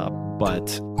bootstrapped, but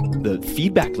the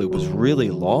feedback loop was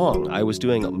really long. I was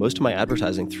doing most of my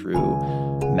advertising through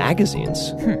magazines.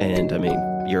 And I mean,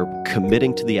 you're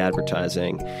committing to the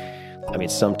advertising. I mean,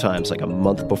 sometimes like a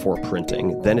month before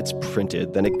printing, then it's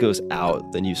printed, then it goes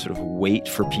out, then you sort of wait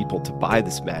for people to buy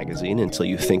this magazine until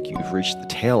you think you've reached the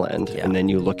tail end, and then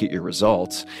you look at your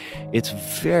results. It's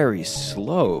very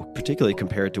slow, particularly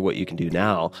compared to what you can do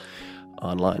now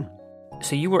online.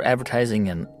 So you were advertising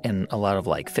in a lot of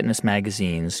like fitness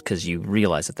magazines because you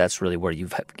realized that that's really where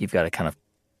you've got to kind of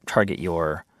target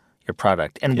your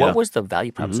product. And what was the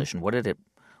value proposition? What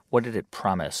did it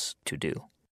promise to do?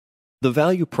 The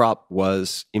value prop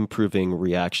was improving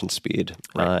reaction speed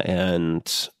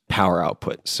and power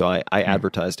output. So I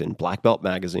advertised in Black Belt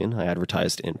Magazine. I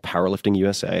advertised in Powerlifting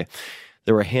USA.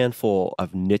 There were a handful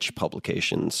of niche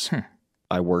publications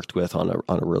I worked with on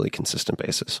a really consistent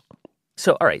basis.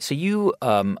 So, all right. So you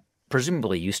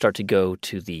presumably you start to go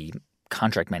to the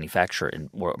contract manufacturer,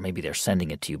 or maybe they're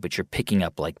sending it to you, but you're picking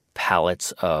up like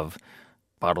pallets of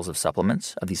bottles of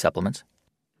these supplements.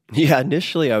 Yeah,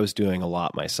 initially I was doing a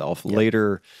lot myself. Yep.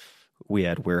 Later, we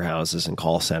had warehouses and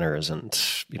call centers and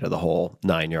the whole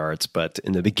 9 yards. But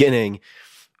in the beginning,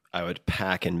 I would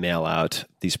pack and mail out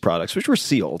these products, which were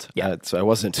sealed. So I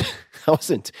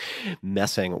wasn't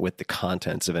messing with the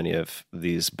contents of any of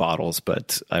these bottles,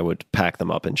 but I would pack them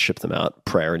up and ship them out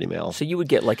priority mail. So you would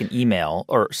get like an email,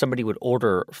 or somebody would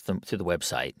order them through the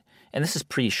website. And this is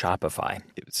pre-Shopify.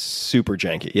 It was super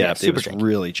janky. Yeah, it was janky.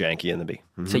 Really janky in the beginning.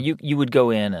 Mm-hmm. So you would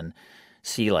go in and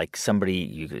see like somebody,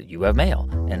 you have mail,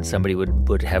 and somebody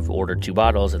would have ordered 2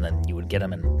 bottles, and then you would get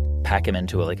them and pack them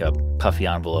into like a puffy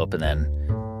envelope and then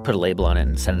put a label on it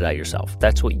and send it out yourself.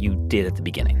 That's what you did at the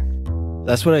beginning.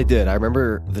 That's what I did. I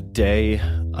remember the day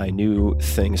I knew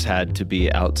things had to be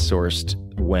outsourced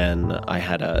when I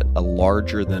had a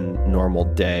larger than normal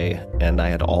day and I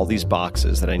had all these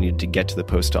boxes that I needed to get to the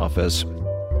post office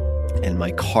and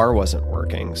my car wasn't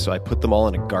working. So I put them all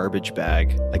in a garbage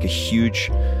bag, like a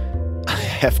huge,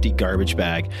 hefty garbage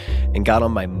bag, and got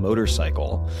on my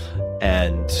motorcycle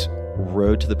and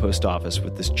rode to the post office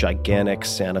with this gigantic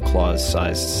Santa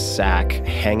Claus-sized sack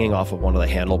hanging off of one of the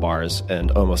handlebars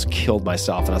and almost killed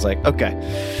myself. And I was like, okay,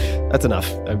 that's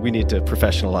enough. We need to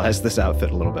professionalize this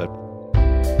outfit a little bit.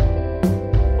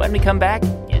 When we come back,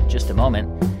 in just a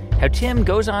moment, how Tim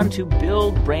goes on to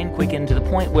build BrainQuicken to the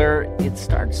point where it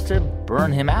starts to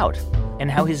burn him out, and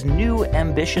how his new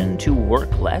ambition to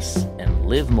work less and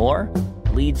live more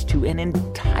leads to an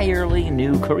entirely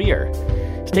new career.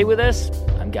 Stay with us.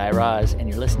 I'm Guy Raz, and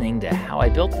you're listening to How I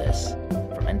Built This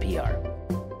from NPR.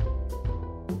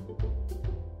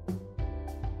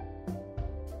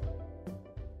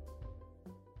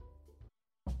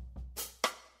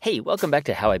 Hey, welcome back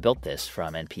to How I Built This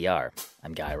from NPR.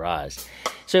 I'm Guy Raz.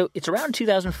 So it's around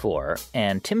 2004,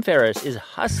 and Tim Ferriss is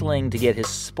hustling to get his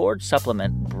sports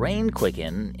supplement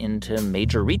BrainQuicken into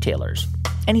major retailers.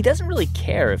 And he doesn't really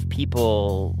care if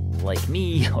people like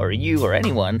me or you or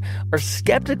anyone are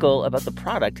skeptical about the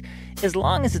product as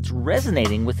long as it's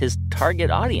resonating with his target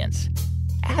audience,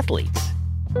 athletes.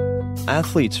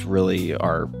 Athletes really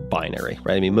are binary,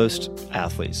 right? I mean, most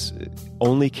athletes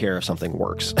only care if something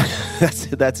works.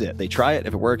 That's it. They try it.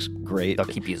 If it works, great. They'll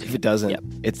keep using it. If it doesn't, Yep.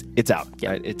 it's out.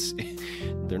 Yep. Right?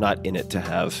 They're not in it to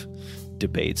have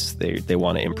debates. They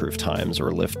want to improve times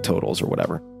or lift totals or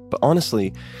whatever. But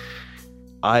honestly,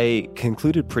 I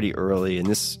concluded pretty early, and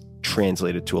this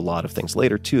translated to a lot of things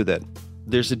later too, that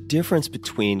there's a difference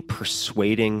between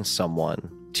persuading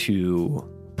someone to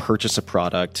purchase a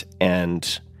product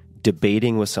and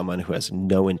debating with someone who has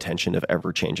no intention of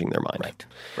ever changing their mind.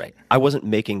 Right. I wasn't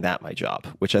making that my job,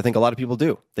 which I think a lot of people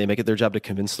do. They make it their job to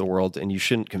convince the world, and you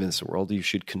shouldn't convince the world. You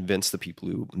should convince the people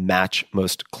who match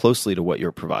most closely to what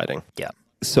you're providing. Yeah.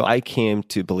 So I came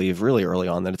to believe really early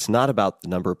on that it's not about the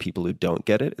number of people who don't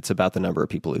get it. It's about the number of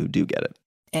people who do get it.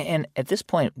 And at this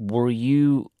point, were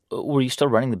you still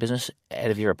running the business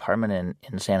out of your apartment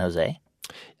in San Jose?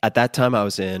 At that time, I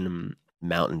was in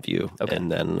Mountain View, Okay.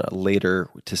 and then later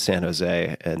to San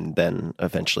Jose, and then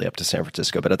eventually up to San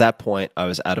Francisco. But at that point, I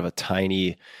was out of a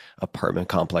tiny apartment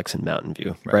complex in Mountain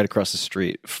View, right across the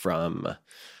street from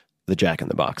the Jack in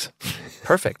the Box.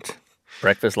 Perfect.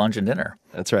 Breakfast, lunch, and dinner.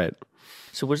 That's right.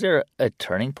 So was there a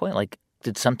turning point? Like,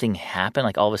 did something happen?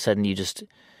 Like, all of a sudden you just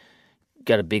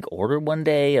got a big order one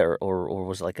day, or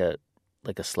was it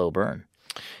like a slow burn?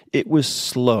 It was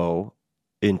slow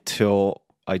until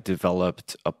I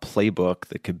developed a playbook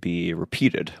that could be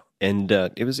repeated. And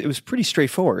it was pretty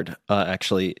straightforward,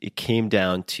 actually. It came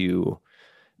down to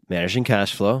managing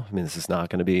cash flow. I mean, this is not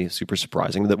going to be super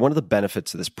surprising. That one of the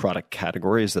benefits of this product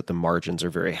category is that the margins are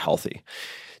very healthy.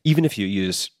 Even if you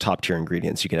use top-tier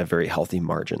ingredients, you can have very healthy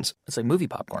margins. It's like movie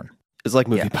popcorn. It's like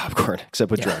movie popcorn, except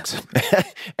with drugs.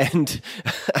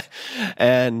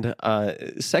 and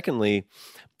secondly,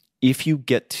 if you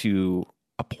get to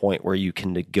a point where you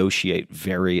can negotiate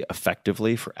very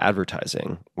effectively for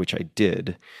advertising, which I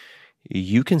did,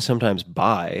 you can sometimes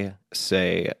buy,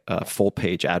 say, a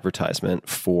full-page advertisement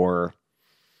for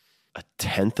a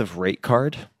tenth of rate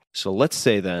card. So let's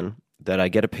say then that I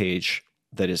get a page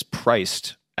that is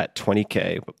priced at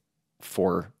 $20K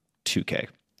for $2K.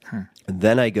 And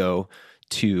then I go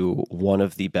to one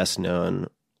of the best-known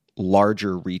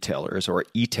larger retailers or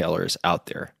e-tailers out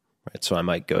there. Right? So I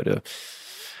might go to,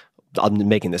 I'm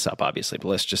making this up, obviously, but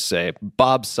let's just say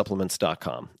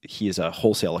bobsupplements.com. He is a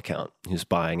wholesale account who's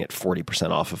buying at 40%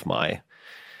 off of my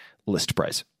list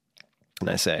price. And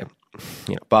I say,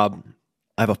 Bob,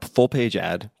 I have a full-page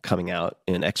ad coming out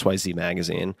in XYZ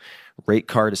magazine. Rate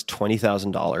card is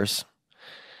 $20,000.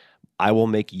 I will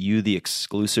make you the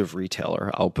exclusive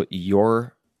retailer. I'll put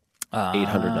your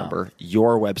 800 number,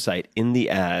 your website in the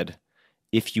ad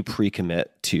if you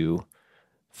pre-commit to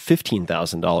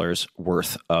 $15,000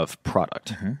 worth of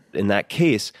product. In that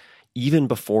case, even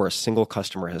before a single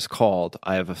customer has called,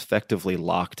 I have effectively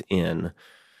locked in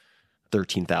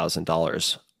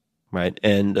 $13,000, right?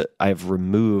 And I've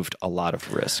removed a lot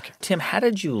of risk. Tim, how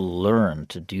did you learn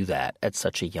to do that at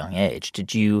such a young age?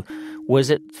 Was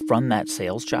it from that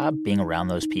sales job, being around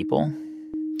those people?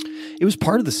 It was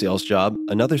part of the sales job.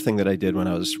 Another thing that I did when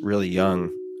I was really young,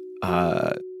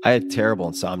 I had terrible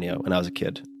insomnia when I was a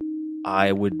kid.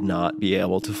 I would not be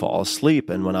able to fall asleep.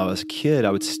 And when I was a kid, I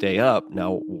would stay up.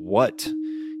 Now,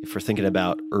 if we're thinking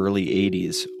about early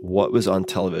 80s, what was on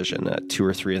television at 2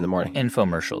 or 3 in the morning?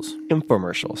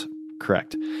 Infomercials,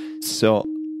 correct. So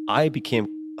I became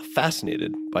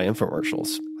fascinated by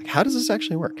infomercials. Like, how does this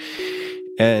actually work?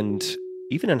 And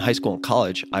even in high school and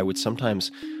college, I would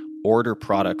sometimes order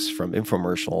products from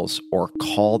infomercials or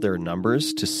call their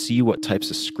numbers to see what types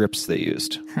of scripts they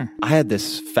used. I had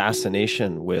this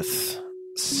fascination with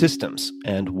systems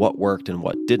and what worked and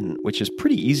what didn't, which is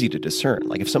pretty easy to discern.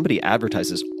 Like if somebody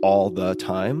advertises all the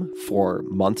time for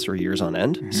months or years on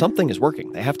end, something is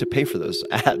working. They have to pay for those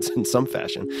ads in some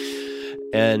fashion.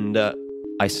 And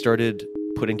I started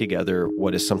putting together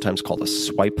what is sometimes called a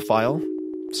swipe file.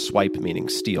 Swipe meaning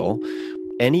steal.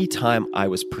 Anytime I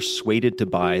was persuaded to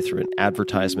buy through an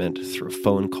advertisement, through a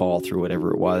phone call, through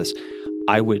whatever it was,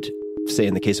 I would, say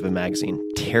in the case of a magazine,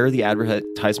 tear the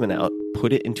advertisement out,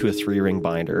 put it into a 3-ring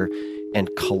binder, and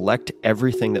collect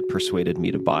everything that persuaded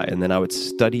me to buy. And then I would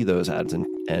study those ads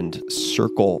and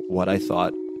circle what I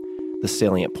thought the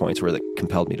salient points were that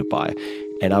compelled me to buy.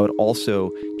 And I would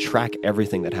also track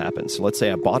everything that happened. So let's say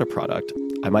I bought a product,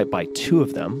 I might buy 2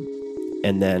 of them,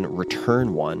 and then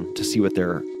return one to see what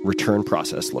their return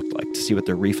process looked like, to see what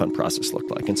their refund process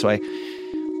looked like. And so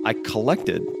I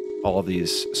collected all of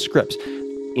these scripts.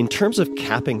 In terms of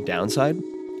capping downside,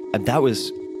 and that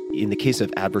was in the case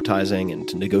of advertising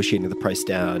and negotiating the price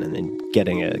down and then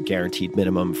getting a guaranteed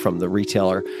minimum from the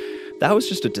retailer, that was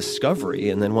just a discovery.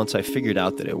 And then once I figured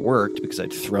out that it worked, because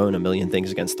I'd thrown a million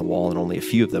things against the wall and only a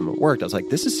few of them worked, I was like,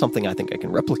 this is something I think I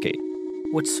can replicate.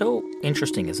 What's so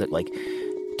interesting is that, like,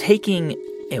 taking,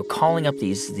 calling up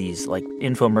these like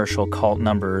infomercial call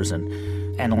numbers and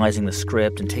analyzing the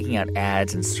script and taking out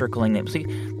ads and circling them,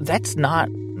 that's not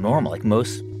normal. Like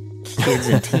most kids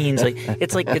and teens,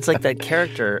 it's like that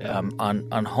character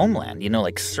on Homeland,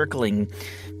 like circling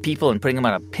people and putting them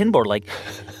on a pinboard. Like,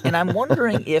 and I'm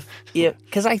wondering if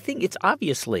because I think it's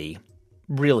obviously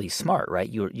really smart, right?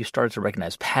 You started to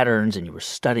recognize patterns and you were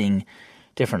studying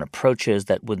different approaches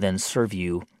that would then serve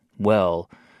you well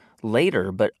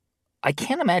later. But I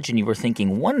can't imagine you were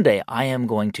thinking, one day I am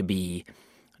going to be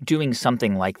doing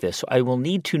something like this, so I will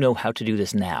need to know how to do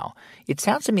this now. It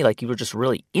sounds to me like you were just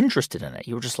really interested in it.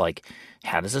 You were just like,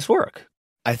 how does this work?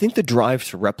 I think the drive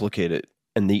to replicate it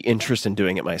and the interest in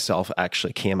doing it myself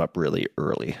actually came up really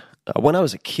early. When I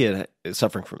was a kid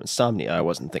suffering from insomnia, I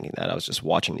wasn't thinking that. I was just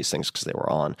watching these things because they were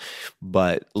on.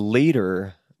 But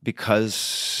later,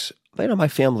 because my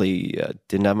family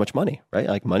didn't have much money, right?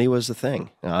 Like money was the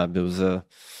thing. It was a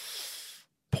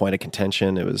point of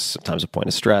contention. It was sometimes a point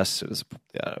of stress. It was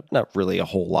not really a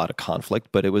whole lot of conflict,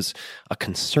 but it was a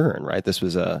concern, right? This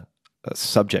was a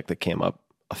subject that came up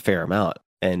a fair amount.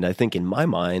 And I think in my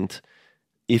mind,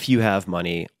 if you have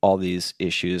money, all these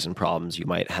issues and problems you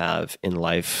might have in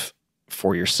life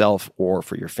for yourself or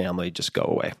for your family just go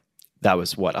away. That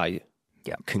was what I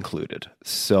concluded.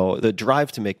 So the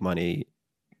drive to make money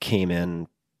came in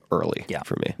early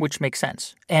for me. Which makes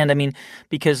sense. And I mean,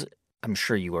 because I'm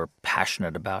sure you were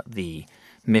passionate about the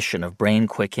mission of Brain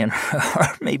Quicken,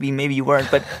 or maybe you weren't,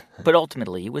 but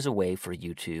ultimately it was a way for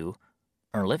you to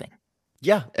earn a living.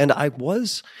 Yeah, and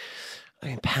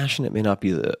passionate may not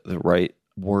be the right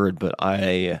word, but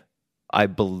I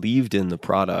believed in the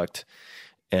product,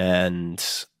 and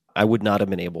I would not have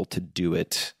been able to do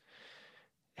it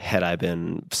had I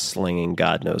been slinging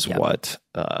God knows what.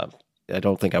 I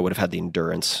don't think I would have had the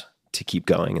endurance to keep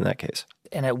going in that case.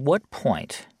 And at what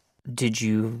point did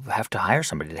you have to hire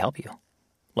somebody to help you?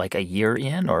 Like a year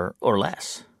in or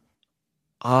less?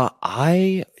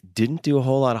 I didn't do a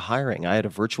whole lot of hiring. I had a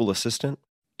virtual assistant.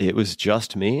 It was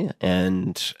just me.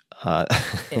 And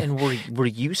and were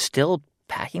you still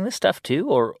packing this stuff too?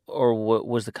 Or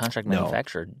was the contract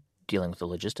manufacturer dealing with the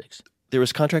logistics? There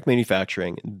was contract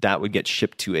manufacturing that would get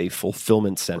shipped to a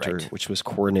fulfillment center, which was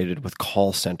coordinated with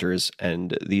call centers.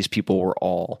 And these people were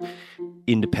all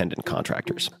independent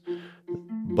contractors.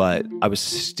 But I was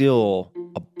still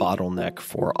a bottleneck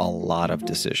for a lot of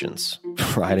decisions,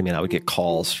 right? I mean, I would get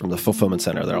calls from the fulfillment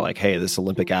center. They're like, hey, this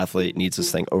Olympic athlete needs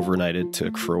this thing overnighted to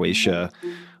Croatia.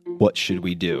 What should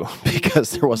we do?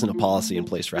 Because there wasn't a policy in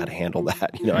place for how to handle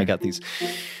that. I got these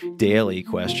daily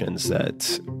questions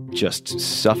that just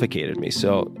suffocated me.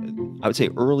 So I would say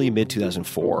early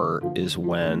mid-2004 is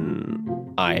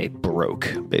when I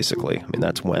broke, basically. I mean,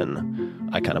 that's when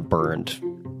I kind of burned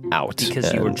out.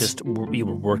 Because you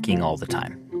were working all the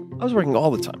time. I was working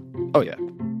all the time. Oh, yeah.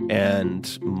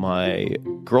 And my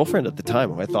girlfriend at the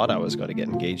time, who I thought I was going to get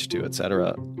engaged to,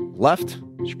 etc., left.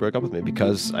 She broke up with me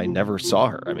because I never saw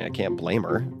her. I mean, I can't blame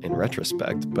her in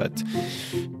retrospect, but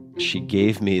she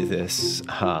gave me this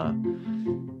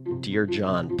Dear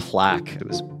John plaque. It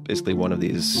was basically one of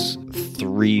these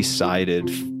 3-sided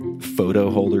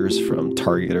photo holders from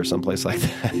Target or someplace like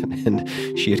that. And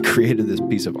she had created this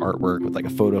piece of artwork with like a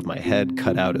photo of my head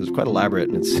cut out. It was quite elaborate,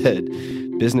 and it said,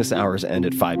 business hours end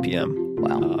at 5 p.m.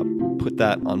 Wow. Put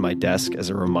that on my desk as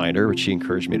a reminder, which she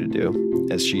encouraged me to do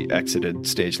as she exited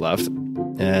stage left.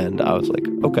 And I was like,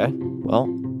 okay, well,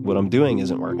 what I'm doing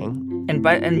isn't working.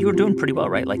 And you were doing pretty well,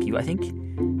 right? Like I think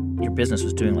your business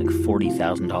was doing like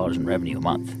 $40,000 in revenue a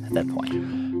month at that point.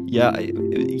 Yeah,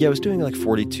 I was doing like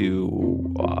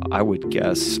 42, I would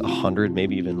guess 100,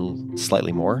 maybe even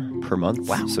slightly more per month.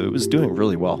 Wow. So it was doing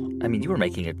really well. I mean, you were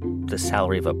making the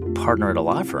salary of a partner at a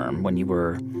law firm when you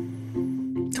were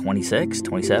 26,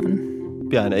 27?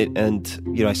 Yeah, and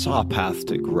I saw a path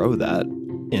to grow that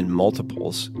in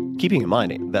multiples, keeping in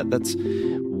mind that that's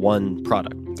one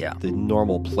product. Yeah. The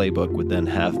normal playbook would then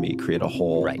have me create a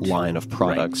whole line of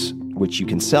products, which you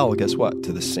can sell, guess what,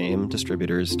 to the same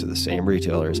distributors, to the same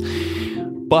retailers.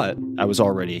 But I was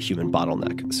already a human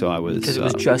bottleneck, so I was... Because it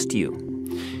was just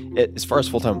you. As far as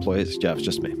full-time employees, yeah, it was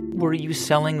just me. Were you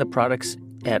selling the products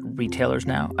at retailers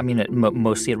now? I mean,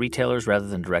 mostly at retailers rather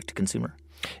than direct-to-consumer?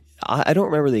 I don't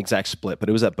remember the exact split, but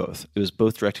it was at both. It was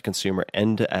both direct-to-consumer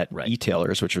and at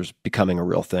retailers, which was becoming a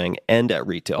real thing, and at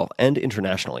retail, and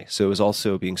internationally. So it was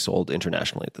also being sold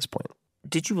internationally at this point.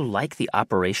 Did you like the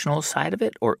operational side of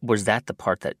it, or was that the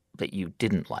part that you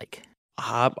didn't like?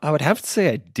 I would have to say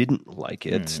I didn't like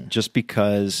it, just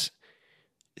because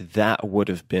that would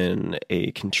have been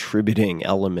a contributing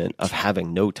element of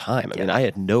having no time. I mean, I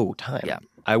had no time. Yeah.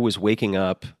 I was waking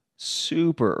up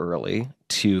super early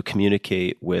to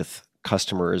communicate with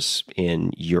customers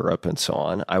in Europe and so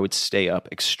on. I would stay up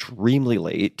extremely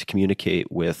late to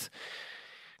communicate with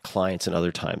clients in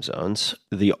other time zones.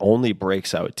 The only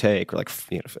breaks I would take were like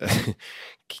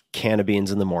can of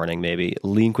beans in the morning, maybe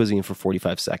lean cuisine for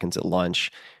 45 seconds at lunch,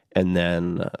 and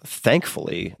then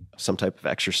thankfully some type of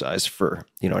exercise for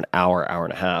an hour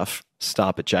and a half.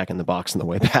 Stop at Jack in the Box on the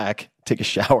way back, take a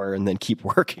shower, and then keep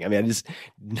working. I mean, I just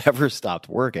never stopped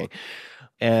working.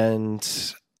 And,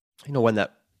 when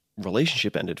that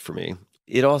relationship ended for me,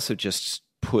 it also just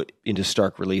put into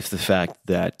stark relief the fact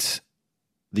that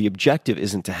the objective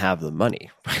isn't to have the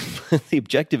money. The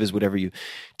objective is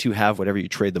to have whatever you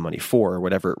trade the money for, or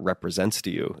whatever it represents to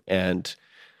you. And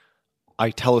I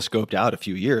telescoped out a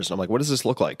few years, and I'm like, what does this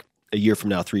look like a year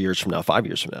from now, 3 years from now, 5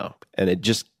 years from now? And it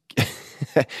just...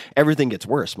 everything gets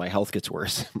worse. My health gets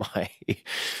worse. My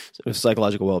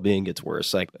psychological well-being gets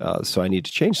worse. So I need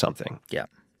to change something. Yeah.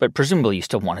 But presumably you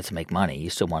still wanted to make money.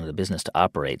 You still wanted the business to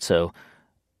operate. So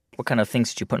what kind of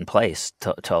things did you put in place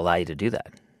to allow you to do that?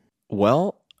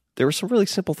 Well, there were some really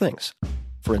simple things.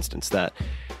 For instance, that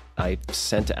I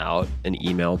sent out an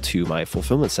email to my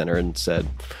fulfillment center and said,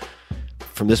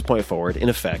 from this point forward, in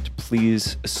effect,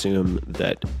 please assume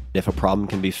that if a problem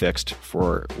can be fixed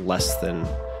for less than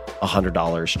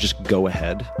 $100, just go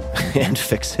ahead and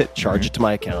fix it, charge it to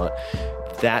my account.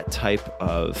 That type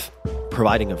of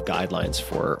providing of guidelines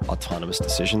for autonomous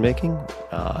decision-making.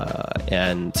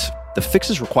 And the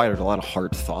fixes required a lot of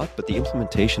hard thought, but the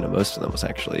implementation of most of them was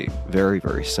actually very,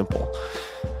 very simple.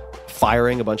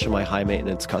 Firing a bunch of my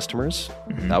high-maintenance customers,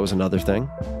 that was another thing.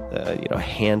 A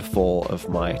handful of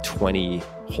my 20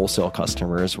 wholesale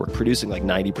customers were producing like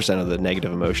 90% of the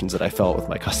negative emotions that I felt with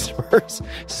my customers.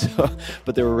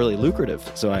 But they were really lucrative.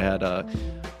 So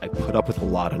I put up with a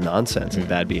lot of nonsense and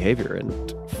bad behavior,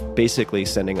 and basically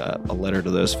sending a letter to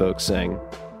those folks saying,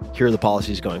 here are the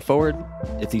policies going forward.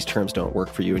 If these terms don't work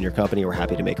for you and your company, we're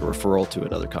happy to make a referral to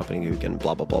another company who can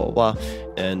blah, blah, blah, blah, blah.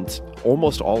 And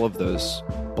almost all of those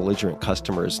belligerent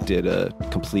customers did a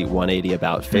complete 180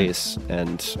 about face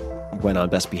and went on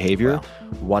best behavior. Wow.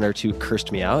 One or two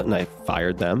cursed me out and I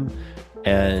fired them.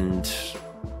 And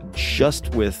just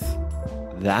with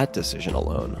that decision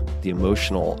alone, the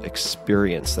emotional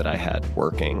experience that I had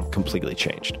working completely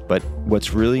changed. But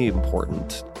what's really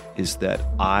important is that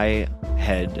I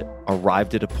had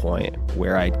arrived at a point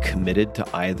where I'd committed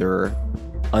to either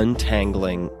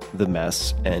untangling the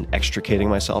mess and extricating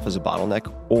myself as a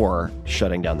bottleneck or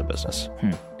shutting down the business.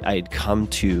 I had come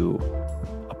to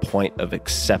a point of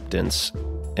acceptance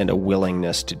and a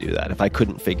willingness to do that if I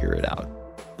couldn't figure it out.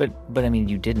 But I mean,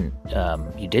 you didn't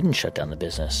shut down the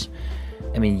business.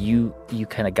 I mean, you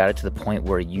kind of got it to the point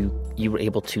where you were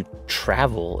able to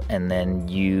travel, and then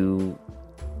you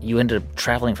ended up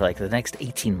traveling for like the next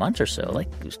 18 months or so, like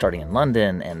starting in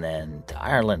London and then to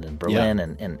Ireland and Berlin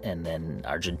and then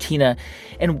Argentina.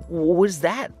 And was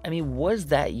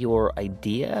that your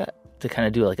idea to kind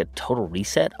of do like a total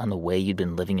reset on the way you'd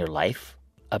been living your life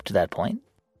up to that point?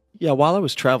 Yeah, while I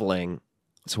was traveling,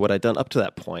 so what I'd done up to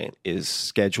that point is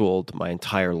scheduled my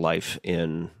entire life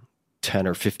in 10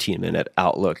 or 15 minute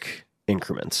Outlook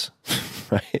increments,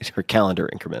 right? Or calendar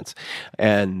increments.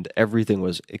 And everything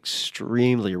was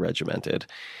extremely regimented.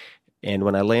 And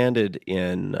when I landed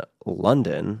in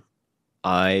London,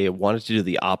 I wanted to do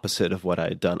the opposite of what I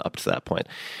had done up to that point.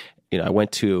 I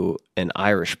went to an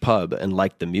Irish pub and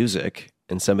liked the music,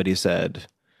 and somebody said,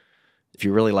 if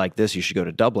you really like this, you should go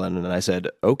to Dublin. And I said,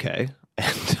 okay.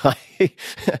 And I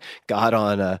got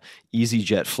on a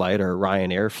EasyJet flight or a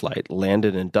Ryanair flight,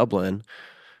 landed in Dublin,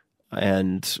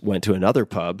 and went to another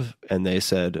pub. And they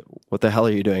said, "What the hell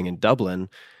are you doing in Dublin?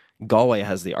 Galway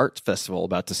has the art festival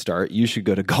about to start. You should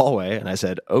go to Galway." And I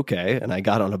said, "Okay." And I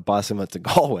got on a bus and went to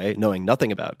Galway, knowing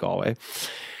nothing about Galway,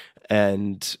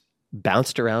 and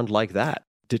bounced around like that,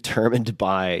 determined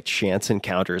by chance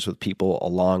encounters with people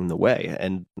along the way.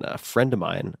 And a friend of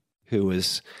mine who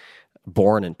was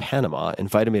born in Panama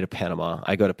invited me to Panama.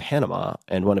 I go to Panama,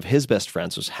 and one of his best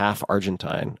friends was half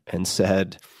Argentine and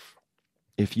said,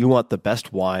 "If you want the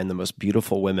best wine, the most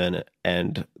beautiful women,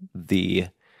 and the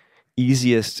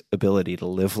easiest ability to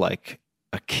live like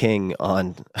a king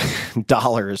on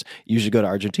dollars, you should go to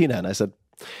Argentina." And I said,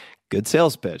 "Good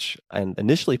sales pitch." And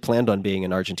initially planned on being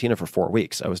in Argentina for 4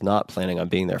 weeks. I was not planning on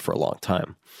being there for a long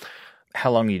time. How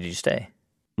long did you stay?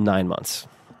 9 months.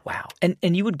 Wow.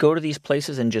 And you would go to these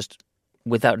places and just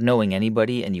without knowing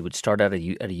anybody, and you would start out at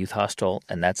a youth hostel,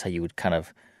 and that's how you would kind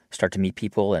of start to meet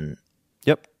people? And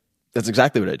Yep. That's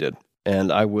exactly what I did.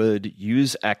 And I would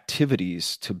use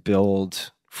activities to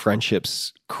build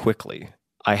friendships quickly.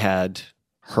 I had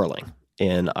hurling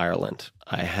in Ireland.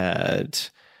 I had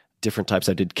different types.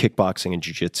 I did kickboxing and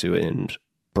jiu-jitsu in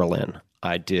Berlin.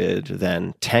 I did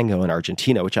then tango in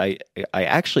Argentina, which I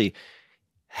actually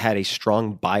had a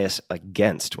strong bias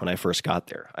against when I first got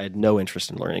there. I had no interest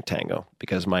in learning tango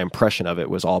because my impression of it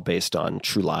was all based on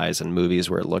True Lies and movies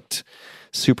where it looked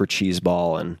super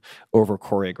cheeseball and over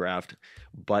choreographed.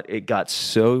 But it got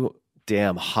so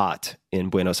damn hot in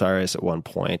Buenos Aires at one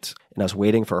point, and I was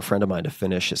waiting for a friend of mine to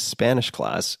finish his Spanish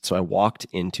class. So I walked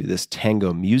into this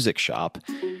tango music shop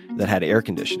that had air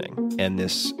conditioning, and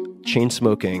this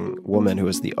chain-smoking woman who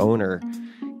was the owner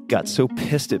got so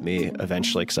pissed at me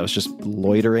eventually because I was just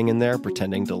loitering in there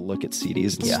pretending to look at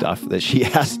CDs and stuff that she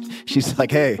asked, she's like,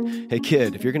 hey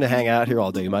kid, if you're going to hang out here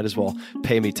all day, you might as well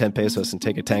pay me 10 pesos and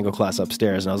take a tango class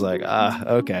upstairs. And I was like,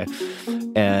 okay.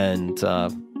 And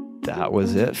that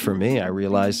was it for me. I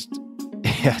realized,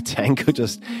 tango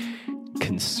just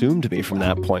consumed me from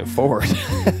that point forward.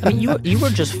 I mean, you were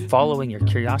just following your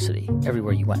curiosity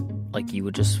everywhere you went. Like you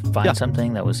would just find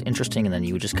something that was interesting, and then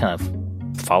you would just kind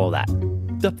of follow that.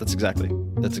 Yep, that's exactly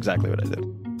what I did.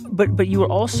 But you were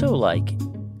also like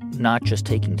not just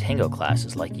taking tango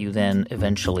classes. Like you then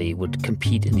eventually would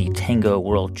compete in the Tango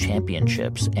World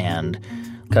Championships and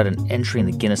got an entry in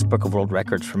the Guinness Book of World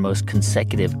Records for most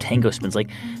consecutive tango spins. Like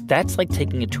that's like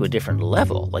taking it to a different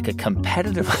level, like a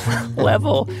competitive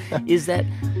level. Is that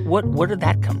where did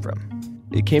that come from?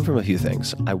 It came from a few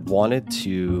things. I wanted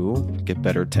to get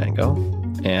better at tango,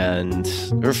 and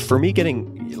for me,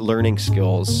 learning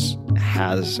skills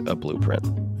has a blueprint.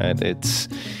 And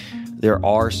there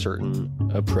are certain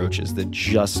approaches that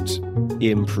just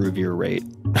improve your rate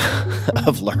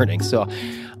of learning. So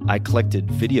I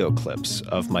collected video clips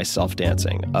of myself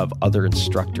dancing, of other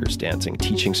instructors dancing,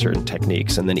 teaching certain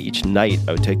techniques. And then each night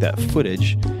I would take that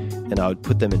footage and I would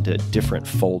put them into different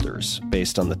folders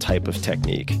based on the type of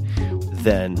technique.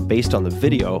 Then based on the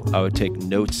video, I would take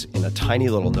notes in a tiny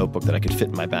little notebook that I could fit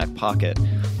in my back pocket.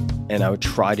 And I would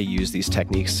try to use these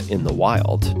techniques in the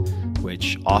wild,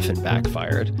 which often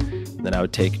backfired. Then I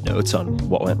would take notes on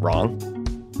what went wrong.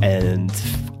 And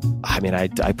I mean, I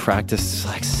practiced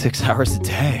like 6 hours a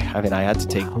day. I mean, I had to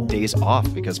take days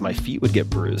off because my feet would get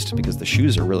bruised because the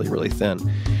shoes are really, really thin.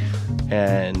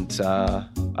 And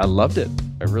I loved it.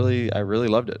 I really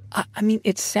loved it. I mean,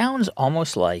 it sounds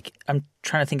almost like, I'm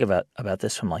trying to think about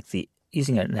this from like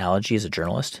using an analogy as a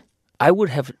journalist. I would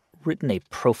have written a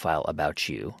profile about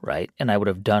you, right? And I would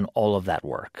have done all of that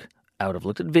work. I would have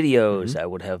looked at videos. Mm-hmm. I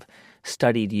would have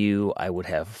studied you. I would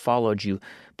have followed you.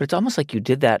 But it's almost like you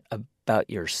did that about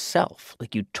yourself.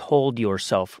 Like you told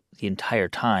yourself the entire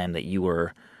time that you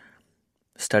were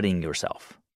studying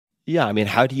yourself. Yeah, I mean,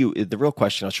 the real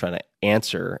question I was trying to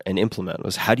answer and implement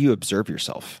was, how do you observe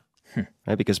yourself?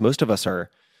 Right? Because most of us are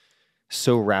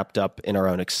so wrapped up in our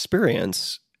own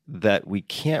experience that we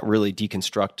can't really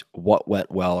deconstruct what went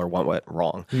well or what went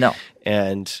wrong. No.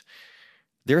 And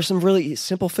there are some really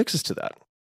simple fixes to that.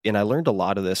 And I learned a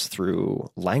lot of this through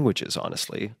languages,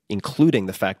 honestly, including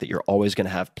the fact that you're always going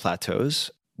to have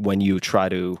plateaus when you try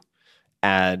to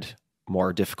add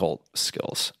more difficult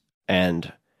skills.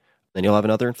 And then you'll have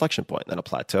another inflection point, then a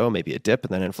plateau, maybe a dip,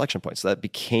 and then an inflection point. So that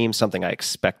became something I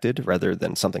expected rather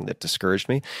than something that discouraged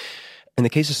me. In the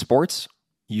case of sports,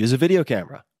 use a video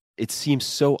camera. It seems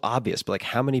so obvious, but like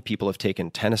how many people have taken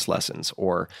tennis lessons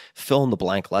or fill in the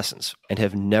blank lessons and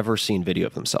have never seen video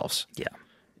of themselves? Yeah.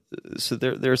 So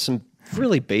there are some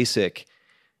really basic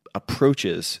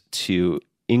approaches to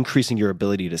increasing your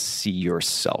ability to see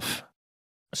yourself.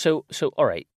 So all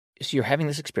right. you're having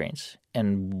this experience,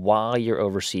 and while you're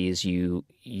overseas, you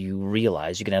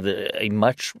realize you can have a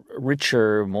much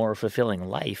richer, more fulfilling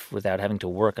life without having to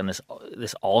work on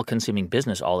this all-consuming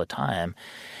business all the time.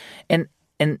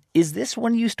 And is this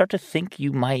when you start to think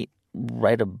you might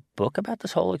write a book about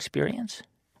this whole experience?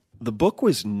 The book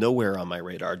was nowhere on my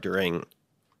radar during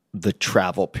the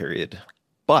travel period,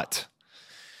 but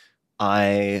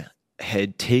I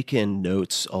had taken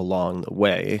notes along the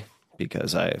way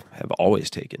because I have always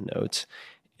taken notes,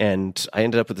 and I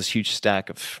ended up with this huge stack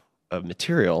of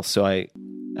material. So I,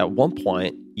 at one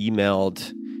point,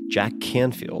 emailed Jack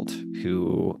Canfield,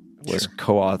 who was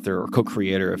co-author or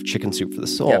co-creator of Chicken Soup for the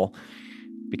Soul,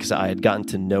 because I had gotten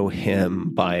to know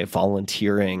him by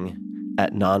volunteering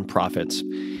at nonprofits.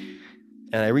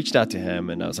 And I reached out to him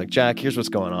and I was like, Jack, here's what's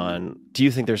going on. Do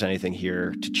you think there's anything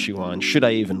here to chew on? Should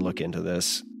I even look into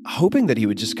this? Hoping that he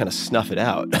would just kind of snuff it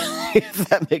out, if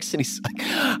that makes any sense.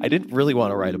 I didn't really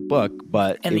want to write a book,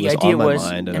 but and it the was idea on my was,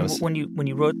 mind. And when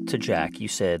you wrote to Jack, you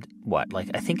said what? Like,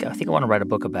 I think I want to write a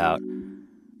book about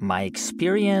my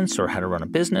experience or how to run a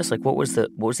business. Like, what was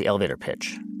the elevator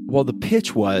pitch? Well, the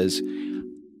pitch was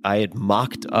I had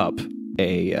mocked up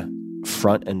a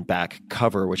front and back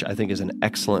cover, which I think is an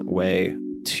excellent way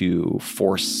to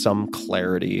force some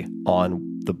clarity on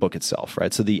the book itself,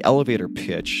 right? So the elevator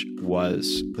pitch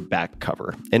was the back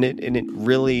cover, and it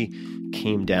really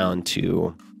came down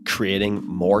to creating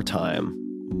more time,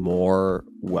 more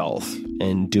wealth,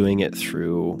 and doing it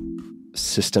through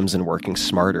systems and working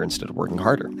smarter instead of working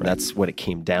harder. Right. That's what it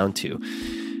came down to.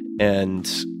 And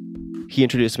he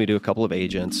introduced me to a couple of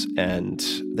agents, and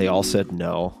they all said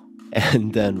no.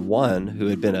 And then one who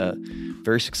had been a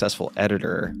very successful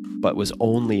editor, but was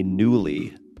only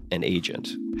newly an agent,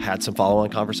 had some follow-on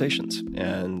conversations.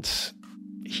 And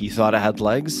he thought it had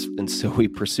legs, and so we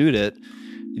pursued it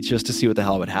just to see what the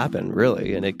hell would happen,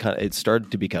 really. And it started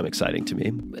to become exciting to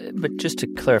me. But just to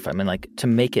clarify, I mean, like, to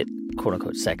make it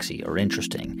quote-unquote sexy or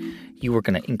interesting, you were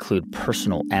going to include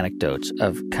personal anecdotes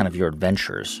of kind of your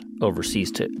adventures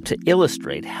overseas to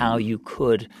illustrate how you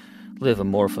could live a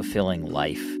more fulfilling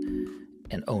life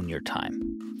and own your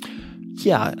time.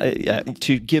 Yeah,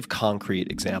 to give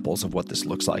concrete examples of what this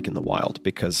looks like in the wild,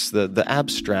 because the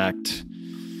abstract,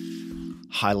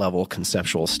 high-level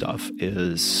conceptual stuff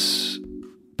is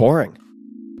boring.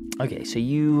 Okay, so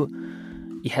you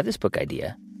had this book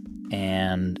idea,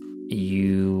 and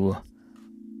you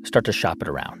start to shop it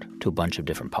around to a bunch of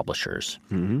different publishers.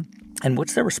 Mm-hmm. And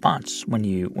what's their response when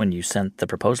you sent the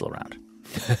proposal around?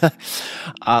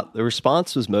 The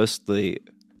response was mostly,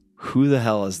 who the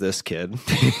hell is this kid?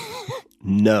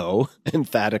 No,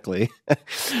 emphatically.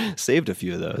 Saved a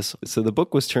few of those. So the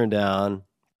book was turned down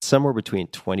somewhere between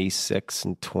 26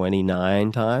 and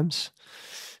 29 times.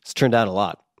 It's turned down a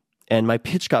lot. And my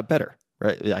pitch got better,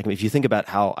 right? I mean, if you think about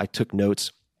how I took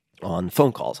notes on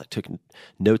phone calls, I took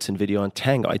notes and video on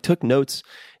Tango. I took notes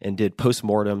and did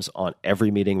postmortems on every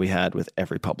meeting we had with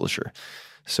every publisher.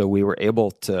 So we were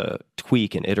able to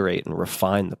tweak and iterate and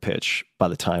refine the pitch by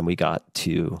the time we got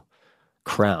to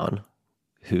Crown,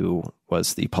 who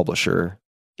was the publisher.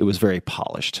 It was very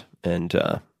polished, and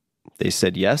they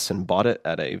said yes and bought it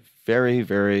at a very,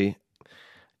 very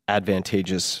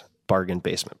advantageous bargain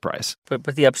basement price.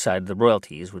 But the upside, the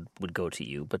royalties would go to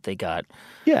you, but they got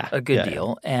a good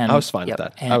deal. And I was fine with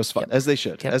that. I was fine, as they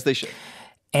should, as they should.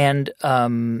 And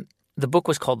the book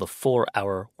was called The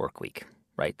 4-Hour Workweek,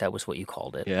 right? That was what you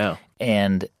called it. Yeah.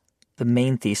 And the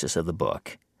main thesis of the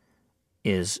book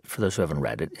is, for those who haven't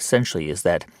read it, essentially is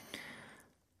that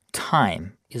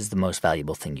time is the most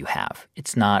valuable thing you have.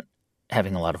 It's not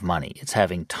having a lot of money. It's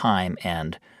having time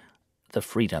and the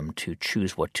freedom to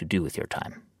choose what to do with your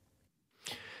time.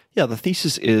 Yeah, the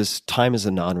thesis is time is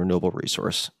a non-renewable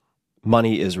resource.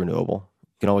 Money is renewable.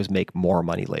 You can always make more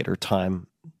money later. Time,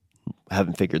 I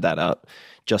haven't figured that out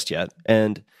just yet.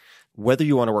 And whether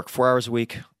you want to work 4 hours a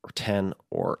week or 10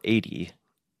 or 80,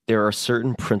 there are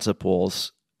certain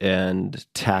principles and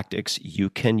tactics you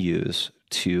can use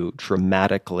to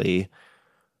dramatically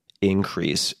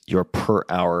increase your per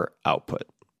hour output.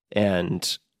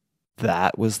 And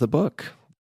that was the book.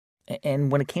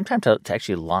 And when it came time to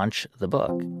actually launch the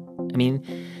book, I mean,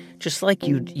 just like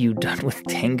you'd done with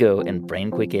Tango and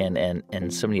BrainQuicken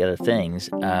and so many other things,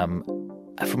 from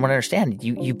what I understand,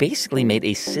 you basically made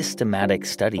a systematic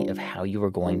study of how you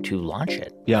were going to launch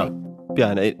it. Yeah. Right?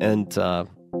 Yeah. And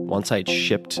once I had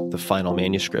shipped the final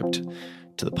manuscript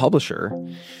to the publisher,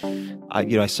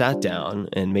 I sat down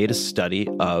and made a study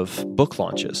of book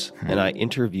launches, and I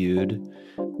interviewed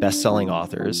best-selling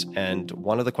authors. And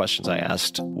one of the questions I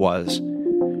asked was,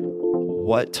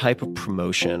 what type of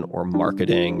promotion or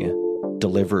marketing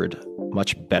delivered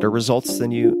much better results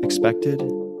than you expected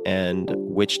and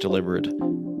which delivered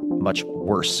much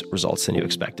worse results than you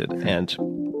expected. And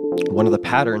one of the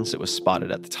patterns that was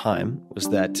spotted at the time was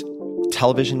that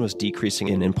television was decreasing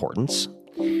in importance,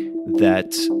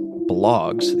 that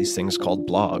blogs, these things called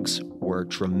blogs, were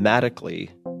dramatically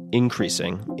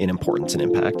increasing in importance and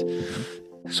impact.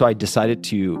 So I decided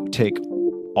to take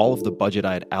all of the budget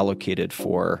I had allocated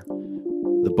for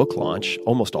the book launch,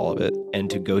 almost all of it, and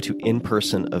to go to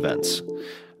in-person events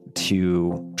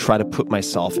to try to put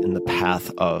myself in the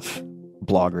path of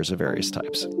bloggers of various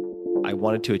types. I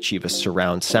wanted to achieve a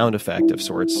surround sound effect of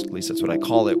sorts, at least that's what I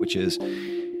call it, which is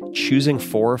choosing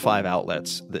 4 or 5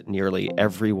 outlets that nearly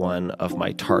every one of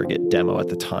my target demo at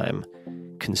the time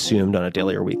consumed on a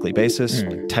daily or weekly basis,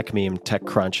 like TechMeme,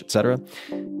 TechCrunch, etc.,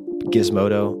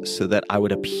 Gizmodo, so that I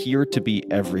would appear to be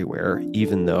everywhere,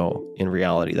 even though in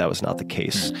reality that was not the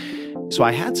case. So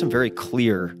I had some very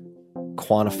clear,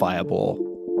 quantifiable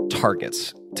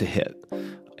targets to hit,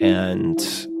 and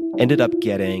ended up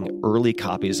getting early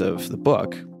copies of the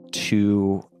book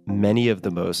to many of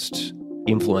the most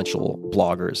influential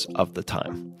bloggers of the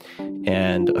time.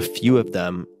 And a few of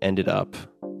them ended up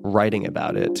writing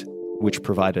about it, which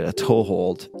provided a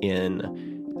toehold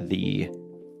in the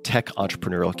tech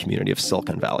entrepreneurial community of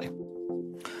Silicon Valley.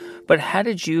 But how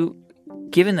did you,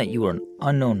 given that you were an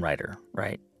unknown writer,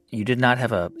 right? You did not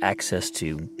have access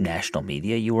to national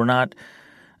media. You were not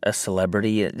a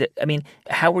celebrity. I mean,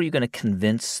 how were you going to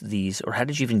convince these, or how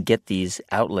did you even get these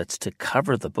outlets to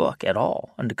cover the book at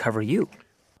all and to cover you?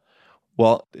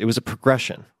 Well, it was a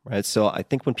progression, right? So I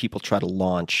think when people try to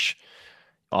launch,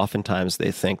 oftentimes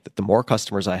they think that the more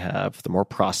customers I have, the more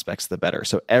prospects, the better.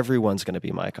 So everyone's going to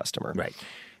be my customer. Right.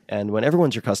 And when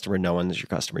everyone's your customer, no one's your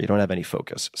customer. You don't have any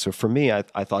focus. So for me, I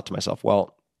thought to myself,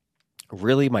 well,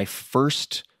 really my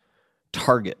first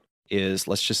target is,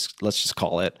 let's just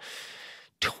call it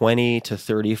 20 to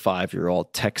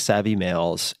 35-year-old tech-savvy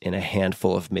males in a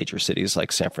handful of major cities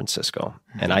like San Francisco.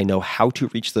 And I know how to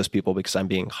reach those people because I'm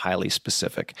being highly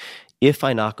specific. If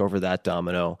I knock over that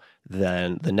domino,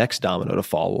 then the next domino to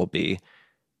fall will be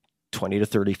 20 to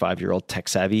 35-year-old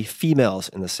tech-savvy females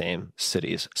in the same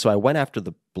cities. So I went after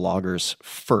the bloggers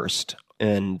first.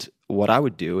 And what I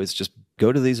would do is just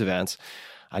go to these events.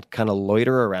 I'd kind of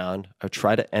loiter around. I would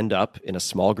try to end up in a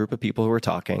small group of people who were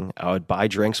talking. I would buy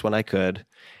drinks when I could.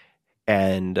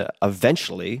 And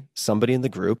eventually, somebody in the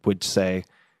group would say,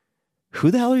 who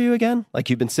the hell are you again? Like,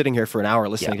 you've been sitting here for an hour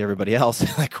listening to everybody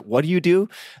else. Like, what do you do?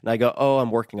 And I go, oh,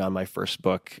 I'm working on my first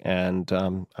book. And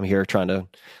I'm here trying to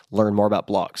learn more about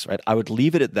blogs, right? I would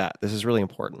leave it at that. This is really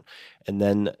important. And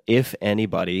then if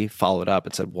anybody followed up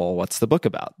and said, well, what's the book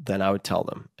about? Then I would tell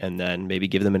them and then maybe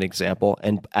give them an example.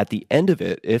 And at the end of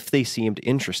it, if they seemed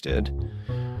interested,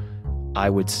 I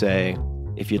would say,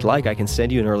 if you'd like, I can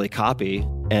send you an early copy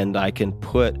and I can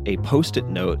put a Post-it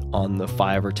note on the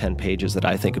 5 or 10 pages that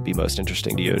I think would be most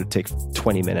interesting to you to take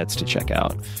 20 minutes to check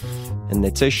out. And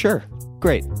they'd say, sure,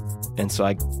 great. And so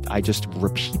I just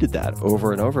repeated that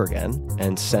over and over again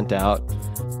and sent out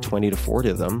 20 to 40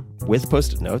 of them with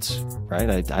Post-it notes, right?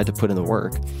 I had to put in the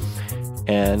work.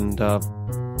 And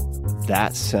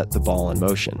that set the ball in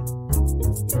motion.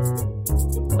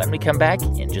 When we come back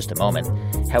in just a moment,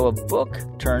 how a book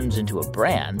turns into a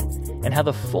brand and how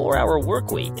the 4-hour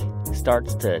work week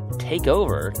starts to take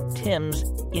over Tim's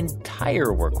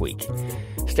entire work week.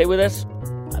 Stay with us.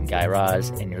 I'm Guy Raz,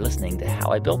 and you're listening to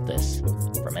How I Built This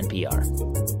from NPR.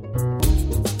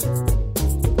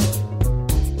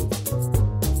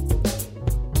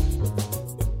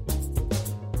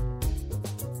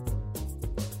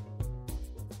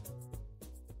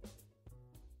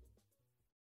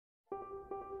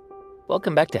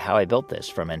 Welcome back to How I Built This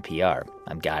from NPR.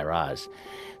 I'm Guy Raz.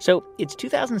 So it's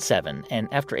 2007, and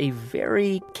after a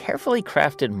very carefully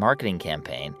crafted marketing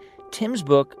campaign, Tim's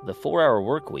book, The 4-Hour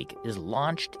Workweek, is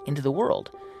launched into the world.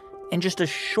 And just a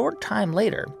short time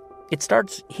later, it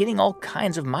starts hitting all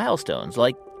kinds of milestones,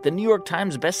 like the New York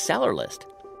Times bestseller list.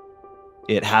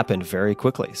 It happened very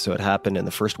quickly. So it happened in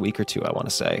the first week or two, I want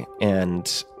to say.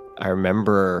 And I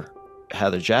remember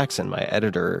Heather Jackson, my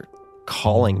editor,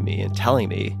 calling me and telling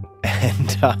me,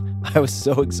 and I was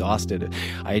so exhausted.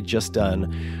 I had just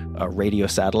done a radio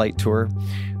satellite tour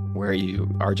where you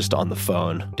are just on the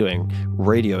phone doing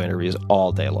radio interviews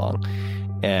all day long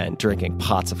and drinking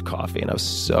pots of coffee. And I was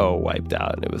so wiped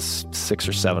out. And it was 6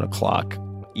 or 7 o'clock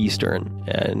Eastern.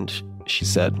 And she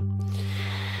said,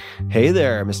 hey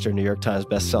there, Mr. New York Times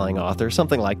bestselling author,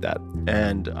 something like that.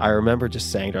 And I remember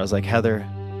just saying to her, I was like, Heather,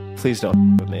 please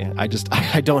don't with me.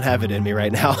 I don't have it in me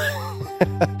right now.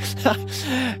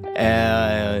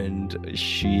 And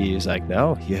she's like,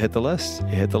 no, you hit the list. You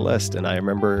hit the list. And I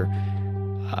remember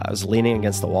I was leaning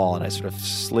against the wall, and I sort of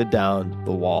slid down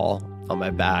the wall on my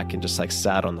back and just like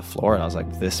sat on the floor. And I was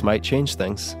like, this might change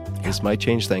things. This might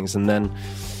change things. And then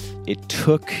it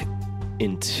took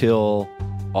until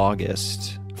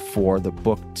August for the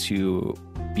book to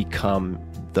become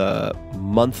the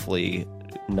monthly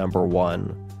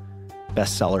 #1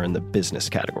 bestseller in the business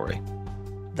category.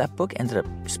 That book ended up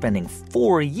spending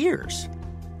 4 years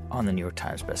on the New York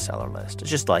Times bestseller list.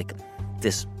 It's just like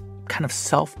this kind of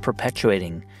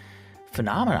self-perpetuating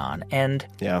phenomenon. And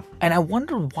I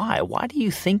wonder why. Why do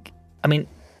you think, I mean,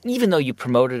 even though you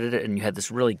promoted it and you had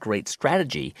this really great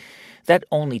strategy, that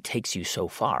only takes you so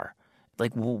far.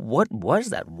 Like, what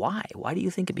was that? Why? Why do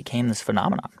you think it became this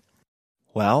phenomenon?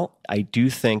 Well, I do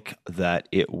think that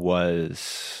it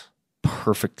was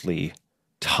perfectly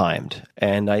timed.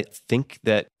 And I think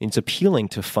that it's appealing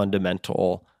to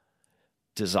fundamental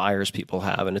desires people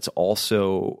have. And it's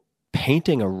also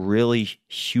painting a really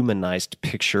humanized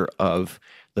picture of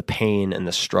the pain and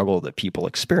the struggle that people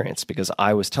experience. Because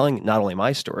I was telling not only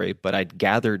my story, but I'd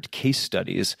gathered case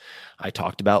studies. I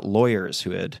talked about lawyers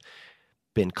who had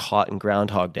been caught in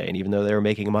Groundhog Day, and even though they were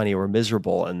making money, were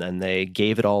miserable, and then they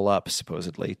gave it all up,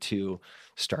 supposedly, to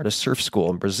start a surf school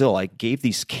in Brazil. I gave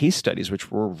these case studies, which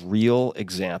were real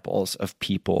examples of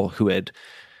people who had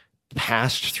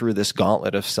passed through this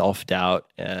gauntlet of self-doubt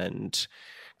and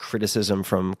criticism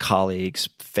from colleagues,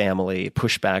 family,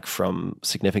 pushback from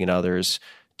significant others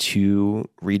to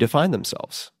redefine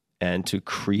themselves and to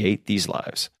create these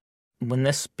lives. When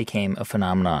this became a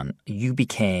phenomenon, you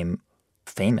became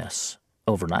famous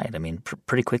overnight. I mean,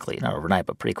 pretty quickly, not overnight,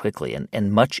 but pretty quickly,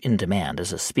 and much in demand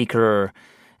as a speaker,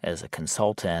 as a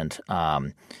consultant.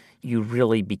 You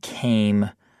really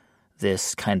became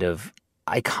this kind of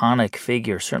iconic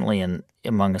figure, certainly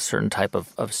among a certain type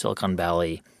of Silicon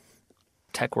Valley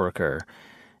tech worker.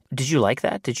 Did you like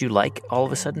that? Did you like all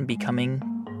of a sudden becoming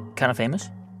kind of famous?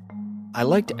 I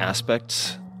liked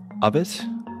aspects of it.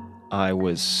 I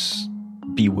was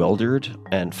bewildered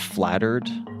and flattered.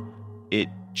 It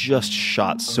just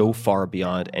shot so far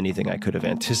beyond anything I could have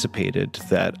anticipated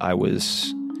that I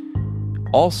was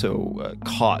also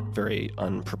caught very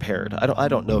unprepared. I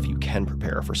don't know if you can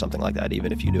prepare for something like that,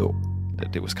 even if you knew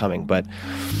that it was coming. But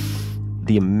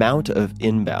the amount of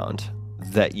inbound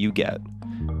that you get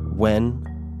when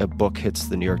a book hits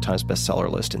the New York Times bestseller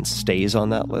list and stays on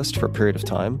that list for a period of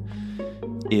time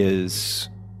is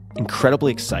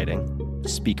incredibly exciting.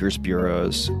 Speakers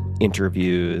bureaus,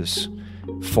 interviews,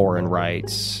 foreign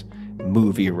rights,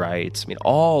 movie rights. I mean,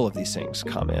 all of these things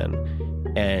come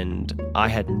in, and I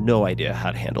had no idea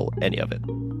how to handle any of it.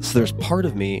 So there's part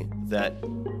of me that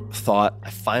thought, I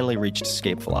finally reached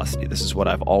escape velocity. This is what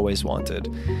I've always wanted.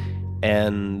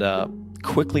 And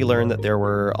quickly learned that there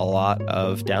were a lot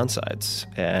of downsides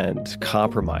and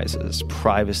compromises,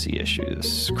 privacy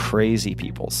issues, crazy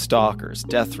people, stalkers,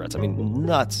 death threats. I mean,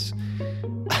 nuts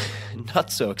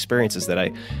so experiences that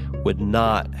I would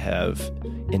not have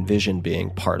envisioned being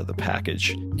part of the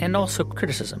package. And also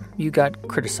criticism. You got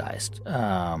criticized.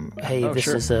 This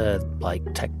is a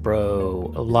tech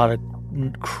bro, a lot of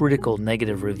critical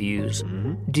negative reviews.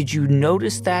 Mm-hmm. Did you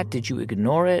notice that? Did you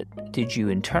ignore it? Did you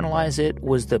internalize it?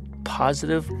 Was the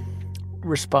positive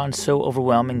response so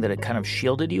overwhelming that it kind of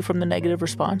shielded you from the negative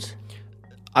response?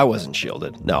 I wasn't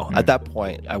shielded. No, at that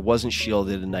point, I wasn't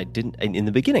shielded, and in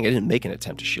the beginning, I didn't make an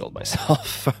attempt to shield myself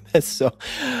from it. So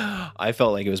I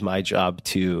felt like it was my job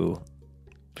to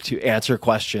answer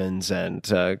questions and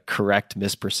correct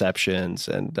misperceptions,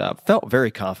 and felt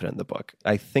very confident in the book.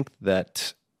 I think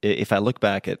that if I look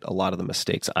back at a lot of the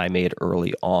mistakes I made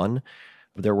early on,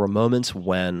 there were moments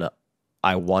when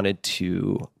I wanted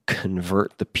to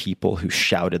convert the people who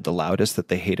shouted the loudest that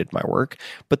they hated my work,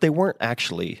 but they weren't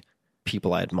actually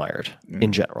people I admired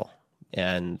in general.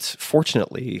 And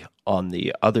fortunately, on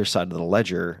the other side of the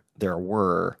ledger, there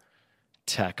were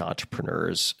tech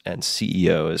entrepreneurs and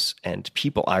CEOs and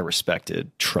people I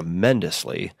respected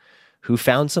tremendously who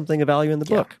found something of value in the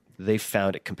book. They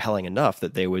found it compelling enough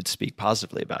that they would speak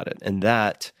positively about it. And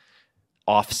that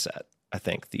offset, I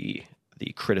think, the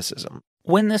criticism.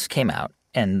 When this came out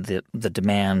and the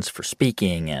demands for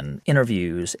speaking and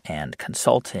interviews and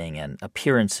consulting and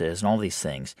appearances and all these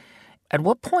things, at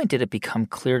what point did it become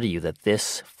clear to you that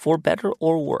this, for better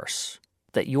or worse,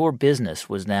 that your business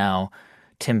was now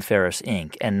Tim Ferriss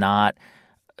Inc. and not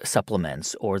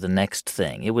supplements or the next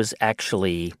thing? It was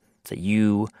actually that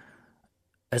you,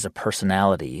 as a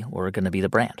personality, were going to be the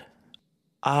brand.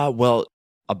 Well,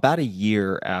 about a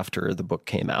year after the book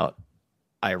came out,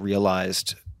 I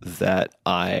realized that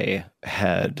I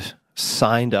had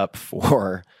signed up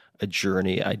for a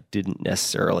journey I didn't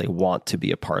necessarily want to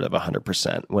be a part of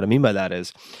 100%. What I mean by that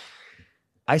is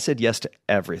I said yes to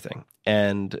everything.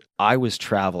 And I was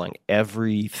traveling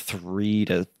every 3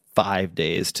 to 5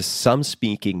 days to some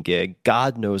speaking gig,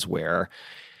 God knows where.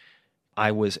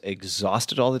 I was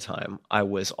exhausted all the time. I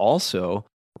was also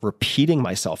repeating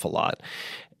myself a lot.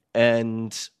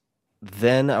 And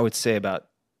then I would say about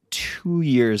 2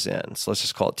 years in, so let's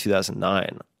just call it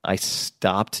 2009, I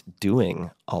stopped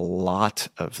doing a lot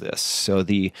of this. So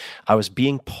I was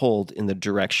being pulled in the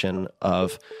direction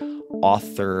of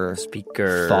author,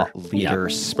 speaker, thought leader,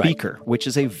 speaker, right, which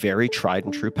is a very tried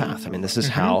and true path. I mean, this is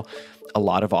how a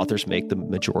lot of authors make the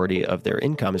majority of their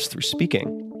income is through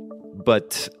speaking.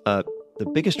 But the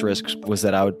biggest risk was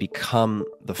that I would become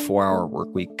the 4-hour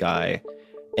workweek guy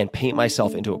and paint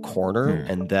myself into a corner,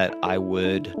 and that I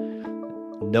would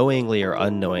knowingly or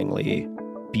unknowingly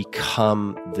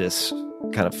become this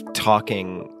kind of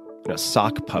talking,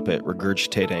 sock puppet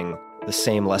regurgitating the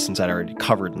same lessons I'd already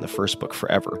covered in the first book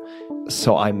forever.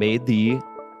 So I made the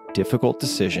difficult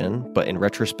decision, but in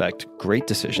retrospect, great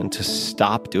decision, to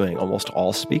stop doing almost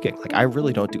all speaking. Like, I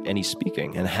really don't do any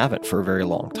speaking and haven't for a very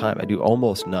long time. I do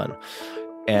almost none.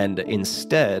 And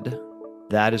instead,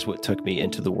 that is what took me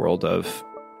into the world of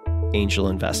angel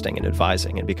investing and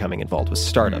advising and becoming involved with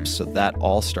startups. So that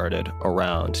all started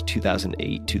around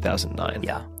 2008, 2009.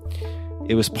 Yeah.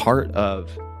 It was part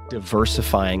of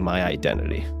diversifying my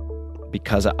identity,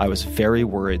 because I was very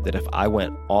worried that if I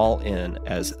went all in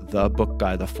as the book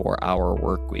guy, the 4-hour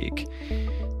work week,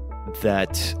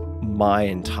 that my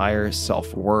entire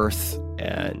self-worth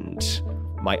and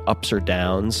my ups or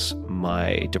downs,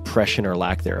 my depression or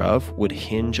lack thereof, would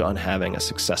hinge on having a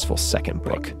successful second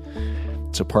book.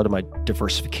 So part of my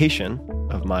diversification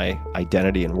of my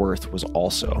identity and worth was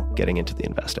also getting into the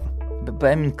investing. But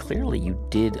I mean, clearly you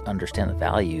did understand the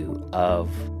value of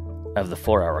the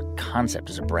 4-hour concept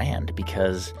as a brand,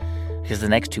 because the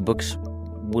next 2 books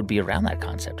would be around that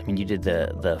concept. I mean, you did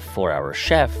the 4-hour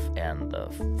chef and the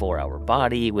 4-hour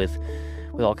body with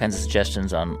all kinds of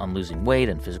suggestions on losing weight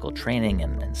and physical training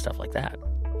and stuff like that.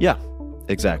 Yeah,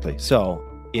 exactly. So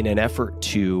in an effort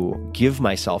to give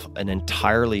myself an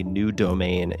entirely new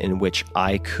domain in which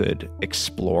I could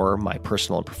explore my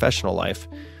personal and professional life,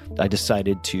 I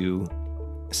decided to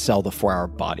sell the 4-hour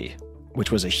body,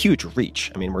 which was a huge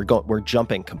reach. I mean, we're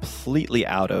jumping completely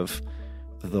out of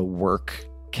the work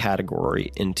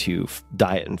category into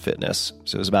diet and fitness.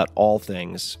 So it was about all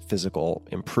things physical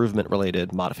improvement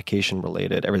related, modification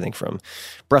related, everything from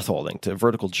breath holding to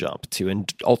vertical jump to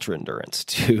ultra endurance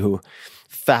to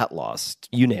fat loss,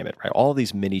 you name it, right? All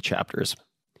these mini chapters.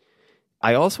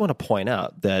 I also want to point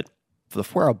out that the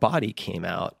 4-hour body came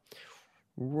out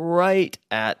right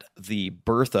at the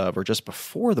birth of, or just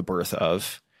before the birth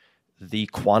of, the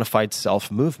quantified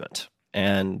self movement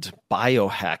and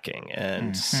biohacking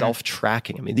and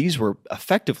self-tracking. I mean, these were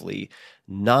effectively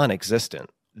non-existent.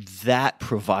 That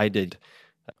provided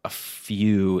a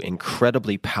few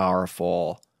incredibly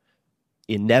powerful,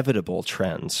 inevitable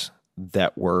trends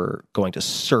that were going to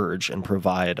surge and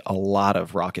provide a lot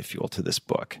of rocket fuel to this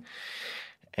book.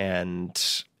 And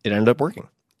it ended up working.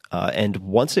 And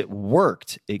once it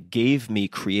worked, it gave me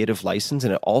creative license,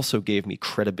 and it also gave me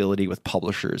credibility with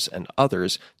publishers and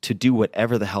others to do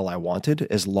whatever the hell I wanted,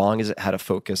 as long as it had a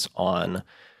focus on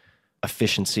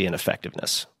efficiency and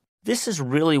effectiveness. This is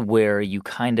really where you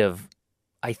kind of,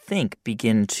 I think,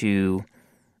 begin to,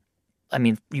 I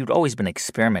mean, you'd always been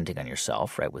experimenting on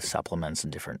yourself, right, with supplements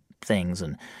and different things.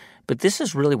 But this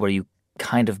is really where you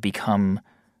kind of become,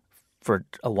 for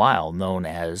a while, known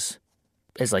as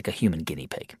like a human guinea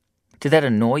pig. Did that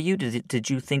annoy you? Did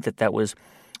you think that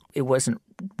it wasn't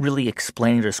really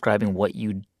explaining or describing what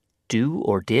you do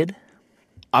or did?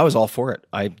 I was all for it.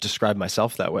 I described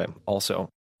myself that way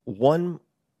also. One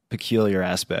peculiar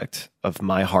aspect of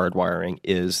my hardwiring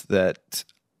is that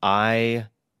I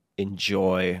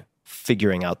enjoy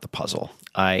figuring out the puzzle.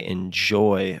 I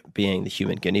enjoy being the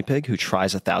human guinea pig who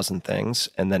tries 1,000 things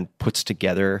and then puts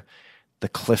together the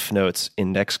Cliff Notes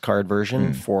index card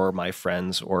version for my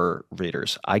friends or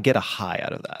readers. I get a high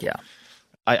out of that. Yeah.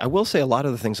 I will say a lot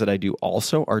of the things that I do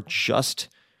also are just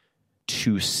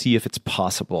to see if it's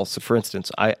possible. So for instance,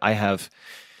 I have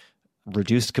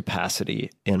reduced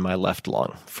capacity in my left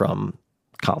lung from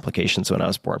complications when I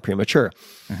was born premature.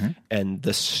 And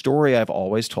the story I've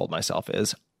always told myself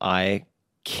is I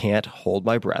can't hold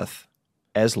my breath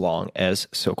as long as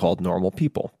so-called normal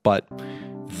people. But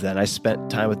then I spent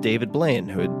time with David Blaine,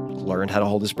 who had learned how to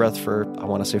hold his breath for, I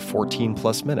want to say, 14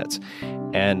 plus minutes,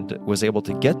 and was able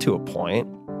to get to a point,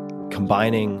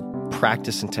 combining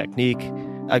practice and technique.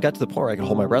 I got to the point where I could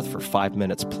hold my breath for 5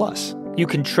 minutes plus. You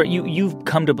can you've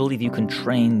come to believe you can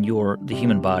train the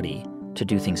human body to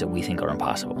do things that we think are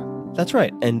impossible. That's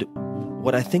right. And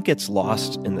what I think gets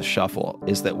lost in the shuffle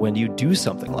is that when you do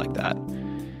something like that,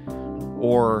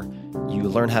 or you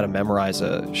learn how to memorize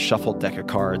a shuffled deck of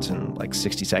cards in like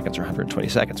 60 seconds or 120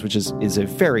 seconds, which is a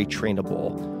very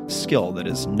trainable skill that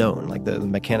is known, like the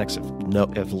mechanics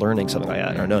of learning something like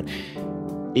that are known.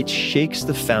 It shakes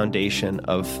the foundation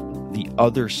of the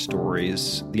other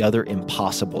stories, the other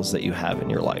impossibles that you have in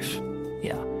your life.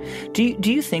 Yeah. Do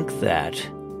you think that,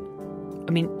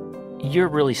 I mean, you're a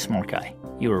really smart guy.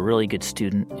 You're a really good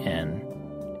student, and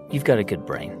you've got a good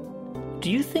brain. Do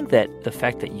you think that the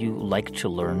fact that you like to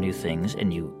learn new things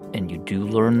and you do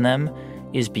learn them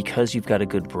is because you've got a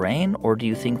good brain, or do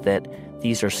you think that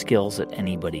these are skills that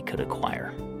anybody could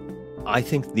acquire? I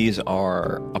think these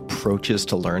are approaches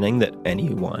to learning that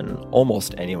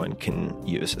almost anyone can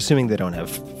use, assuming they don't have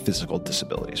physical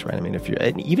disabilities, right? I mean,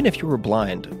 even if you were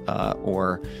blind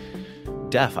or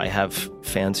deaf, I have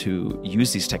fans who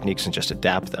use these techniques and just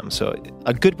adapt them. So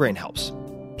a good brain helps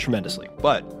tremendously.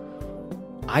 But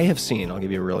I have seen, I'll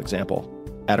give you a real example,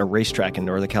 at a racetrack in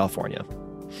Northern California,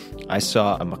 I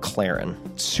saw a McLaren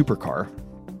supercar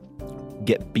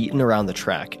get beaten around the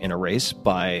track in a race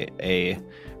by a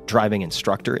driving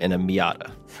instructor in a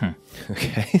Miata.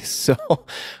 Okay, so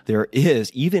there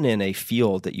is, even in a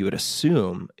field that you would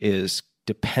assume is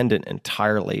dependent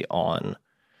entirely on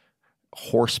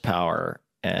horsepower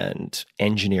and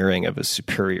engineering of a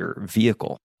superior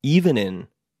vehicle, even in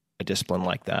a discipline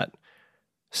like that,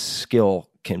 skill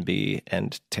can be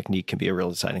and technique can be a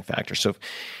real deciding factor. So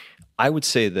I would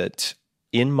say that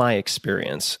in my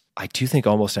experience, I do think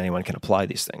almost anyone can apply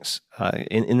these things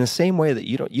in the same way that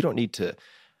you don't need to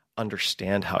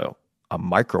understand how a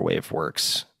microwave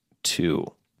works to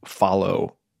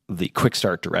follow the quick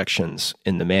start directions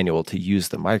in the manual to use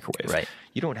the microwave. Right.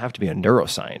 You don't have to be a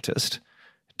neuroscientist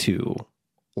to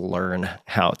learn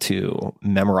how to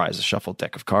memorize a shuffled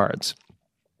deck of cards.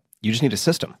 You just need a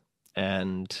system,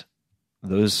 and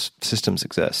those systems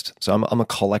exist. So I'm a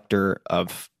collector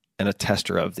of and a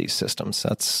tester of these systems.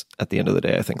 That's, at the end of the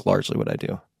day, I think largely what I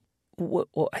do.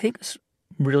 Well, I think it's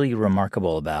really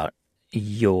remarkable about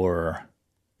your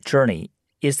journey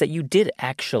is that you did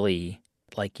actually,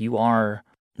 like, you are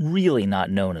really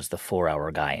not known as the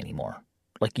 4-hour guy anymore.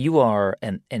 Like, you are,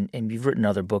 and you've written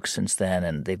other books since then,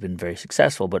 and they've been very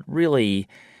successful, but really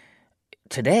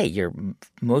today you're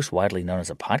most widely known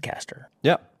as a podcaster.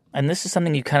 Yeah. And this is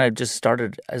something you kind of just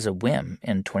started as a whim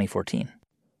in 2014.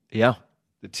 Yeah.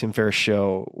 The Tim Ferriss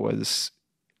Show was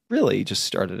really just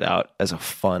started out as a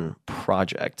fun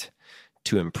project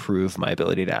to improve my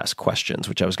ability to ask questions,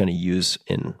 which I was going to use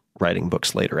in writing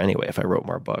books later anyway, if I wrote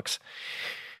more books.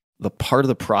 The part of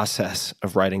the process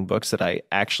of writing books that I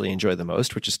actually enjoy the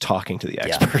most, which is talking to the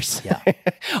experts. Yeah.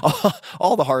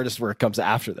 All the hardest work comes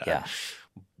after that. Yeah.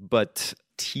 But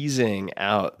teasing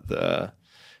out the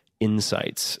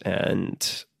insights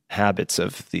and habits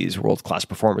of these world-class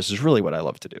performers is really what I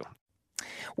love to do.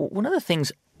 Well, one of the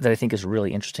things that I think is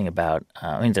really interesting about,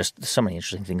 there's so many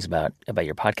interesting things about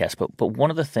your podcast, but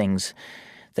one of the things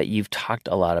that you've talked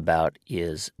a lot about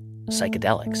is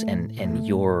psychedelics and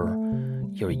your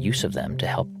use of them to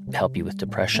help you with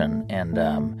depression.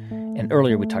 And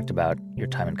earlier we talked about your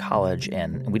time in college,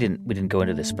 and we didn't go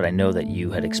into this, but I know that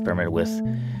you had experimented with,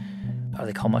 are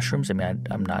they called mushrooms? I mean,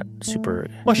 I'm not super...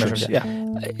 Mushrooms, yeah.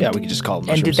 Yeah, we could just call them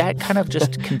mushrooms. And did that kind of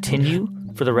just continue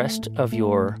for the rest of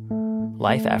your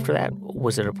life after that?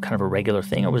 Was it a kind of a regular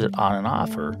thing, or was it on and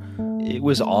off? Or it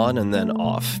was on and then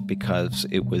off, because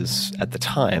it was, at the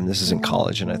time, this is in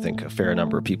college, and I think a fair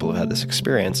number of people have had this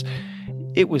experience,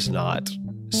 it was not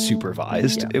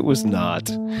supervised. Yeah. It was not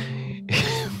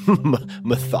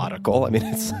methodical. I mean,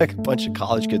 it's like a bunch of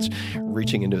college kids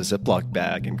reaching into a Ziploc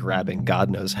bag and grabbing God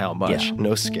knows how much. Yeah.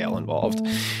 No scale involved.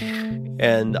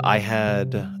 And I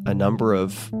had a number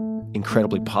of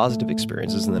incredibly positive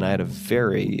experiences, and then I had a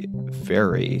very,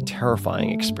 very terrifying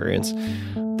experience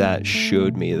that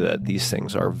showed me that these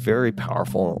things are very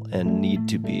powerful and need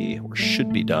to be, or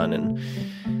should be, done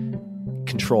in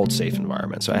controlled, safe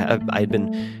environments. So I had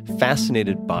been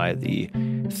fascinated by the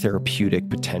therapeutic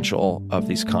potential of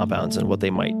these compounds and what they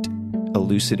might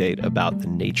elucidate about the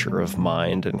nature of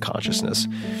mind and consciousness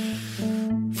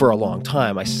for a long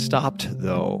time. I stopped,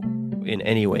 though, in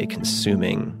any way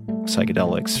consuming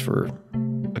psychedelics for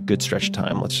a good stretch of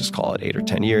time. Let's just call it 8 or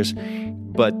 10 years.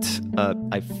 But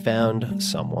I found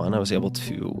someone, I was able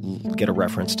to get a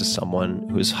reference to someone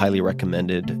who is highly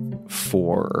recommended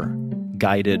for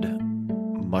guided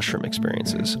mushroom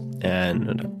experiences.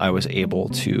 And I was able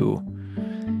to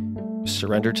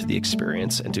surrender to the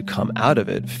experience and to come out of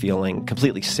it feeling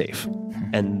completely safe.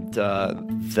 And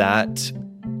that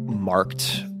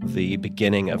marked the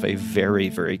beginning of a very,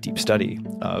 very deep study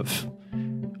of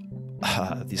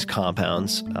these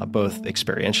compounds, both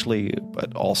experientially,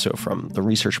 but also from the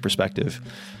research perspective.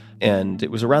 And it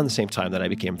was around the same time that I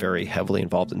became very heavily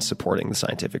involved in supporting the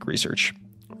scientific research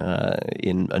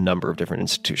in a number of different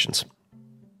institutions.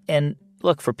 And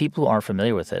look, for people who aren't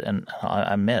familiar with it, and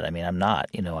I admit, I mean, I'm not,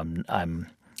 I'm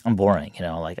boring,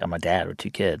 like I'm a dad with 2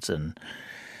 kids,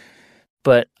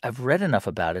 but I've read enough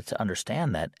about it to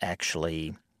understand that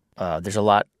actually there's a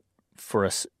lot for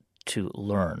us to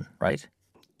learn, right?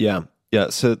 Yeah.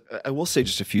 So I will say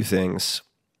just a few things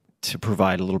to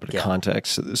provide a little bit of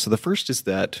context. So the first is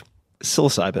that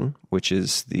psilocybin, which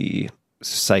is the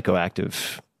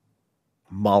psychoactive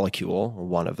molecule,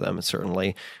 one of them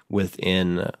certainly,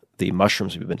 within the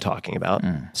mushrooms we've been talking about,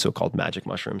 so-called magic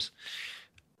mushrooms,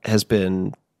 has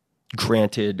been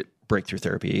granted breakthrough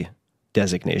therapy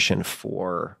designation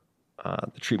for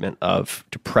the treatment of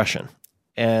depression.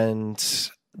 And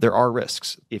there are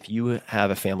risks. If you have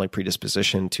a family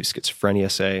predisposition to schizophrenia,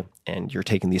 say, and you're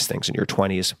taking these things in your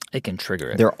 20s, it can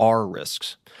trigger it. There are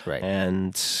risks. Right.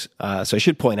 And so I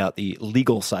should point out the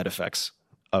legal side effects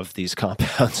of these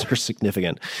compounds are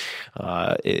significant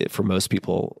for most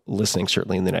people listening,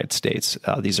 certainly in the United States.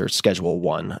 These are Schedule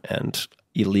 1 and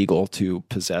illegal to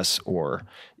possess or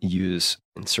use,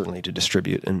 and certainly to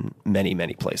distribute in many,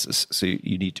 many places. So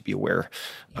you need to be aware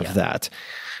of that.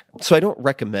 So I don't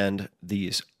recommend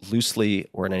these loosely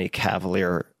or in any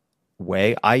cavalier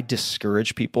way. I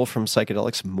discourage people from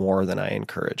psychedelics more than I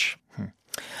encourage.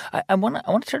 I want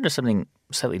to turn to something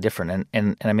slightly different,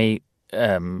 and I may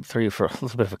throw you for a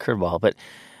little bit of a curveball, but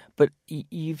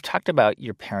you've talked about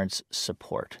your parents'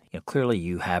 support. Clearly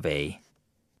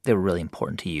they were really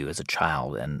important to you as a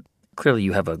child, and clearly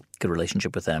you have a good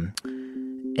relationship with them.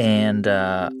 And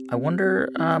I wonder,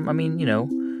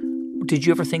 did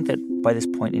you ever think that by this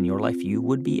point in your life you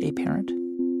would be a parent?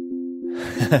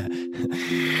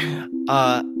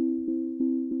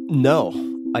 No,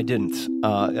 I didn't.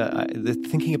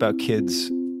 Thinking about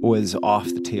kids was off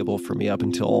the table for me up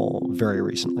until very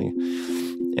recently.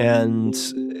 And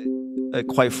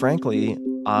quite frankly,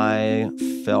 I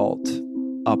felt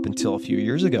up until a few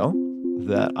years ago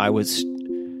that I was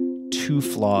too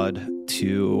flawed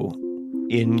to,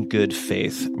 in good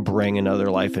faith, bring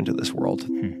another life into this world.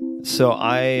 So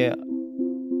I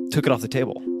took it off the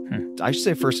table. I should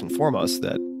say first and foremost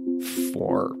that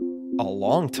for a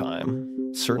long time,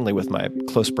 certainly with my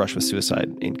close brush with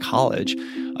suicide in college,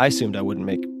 I assumed I wouldn't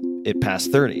make it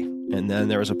past 30. And then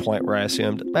there was a point where I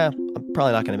assumed, I'm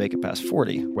probably not going to make it past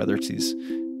 40, whether it's these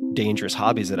dangerous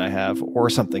hobbies that I have or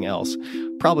something else.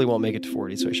 Probably won't make it to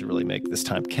 40, so I should really make this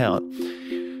time count.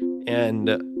 And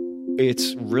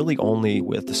it's really only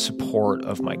with the support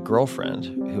of my girlfriend,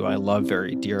 who I love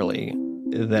very dearly,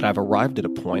 that I've arrived at a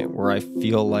point where I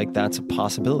feel like that's a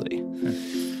possibility.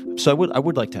 So I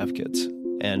would like to have kids.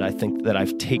 And I think that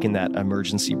I've taken that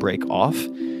emergency brake off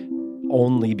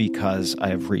only because I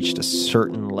have reached a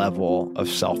certain level of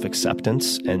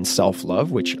self-acceptance and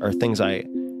self-love, which are things I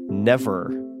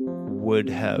never would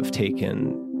have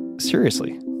taken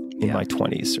seriously in my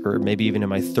 20s or maybe even in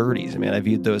my 30s. I mean, I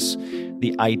viewed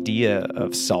the idea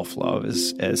of self-love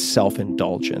as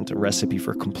self-indulgent, a recipe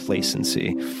for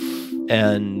complacency.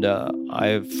 And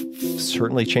I've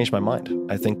certainly changed my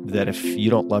mind. I think that if you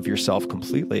don't love yourself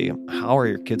completely, how are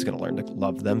your kids going to learn to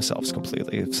love themselves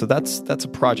completely? So that's a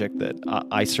project that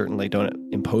I certainly don't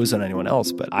impose on anyone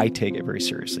else, but I take it very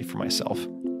seriously for myself.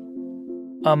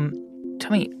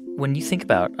 Tell me, when you think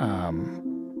about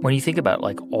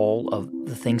like all of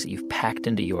the things that you've packed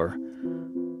into your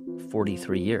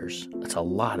 43 years, that's a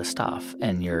lot of stuff,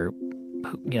 and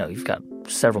you've got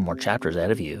several more chapters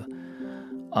ahead of you.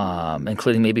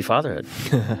 Including maybe fatherhood.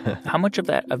 How much of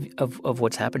that of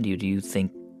what's happened to you do you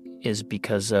think is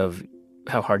because of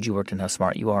how hard you worked and how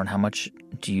smart you are, and how much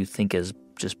do you think is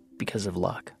just because of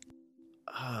luck?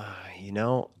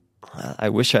 I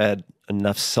wish I had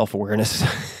enough self-awareness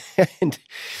and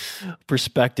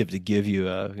perspective to give you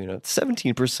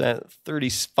 17%,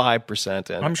 35%.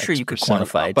 And I'm sure you could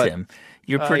quantify it, Tim.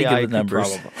 You're pretty good with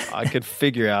numbers. I could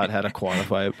figure out how to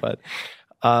quantify it, but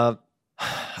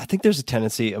I think there's a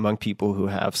tendency among people who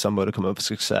have some modicum of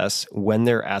success when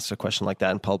they're asked a question like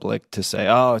that in public to say,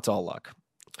 oh, it's all luck.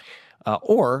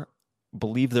 Or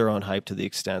believe their own hype to the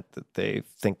extent that they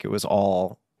think it was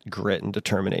all grit and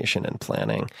determination and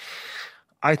planning.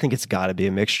 I think it's got to be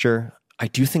a mixture. I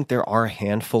do think there are a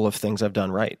handful of things I've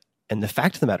done right. And the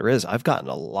fact of the matter is I've gotten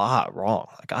a lot wrong.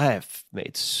 Like I have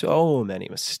made so many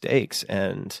mistakes,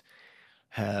 and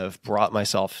have brought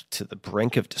myself to the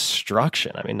brink of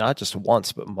destruction. I mean, not just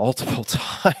once, but multiple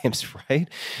times, right?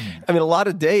 I mean, a lot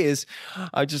of days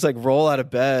I just like roll out of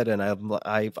bed and I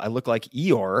look like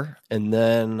Eeyore, and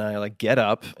then I like get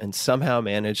up and somehow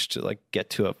manage to like get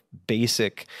to a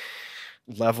basic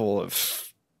level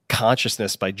of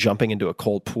consciousness by jumping into a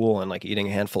cold pool and like eating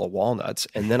a handful of walnuts.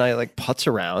 And then I like putz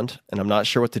around and I'm not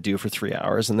sure what to do for 3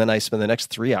 hours. And then I spend the next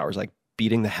 3 hours like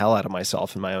beating the hell out of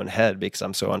myself in my own head because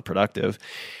I'm so unproductive,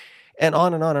 and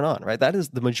on and on and on, right? That is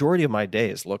the majority of my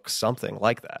days look something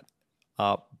like that.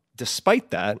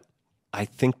 Despite that, I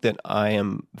think that I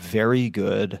am very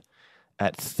good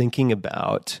at thinking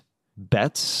about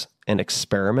bets and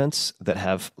experiments that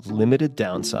have limited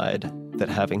downside, that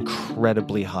have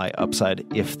incredibly high upside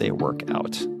if they work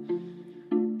out.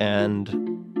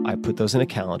 And I put those in a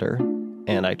calendar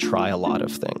and I try a lot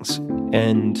of things.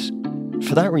 And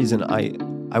for that reason,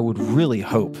 I would really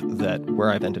hope that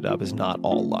where I've ended up is not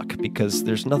all luck, because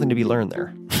there's nothing to be learned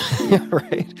there,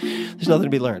 right? There's nothing to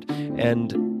be learned.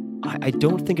 And I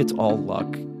don't think it's all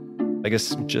luck. I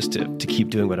guess just to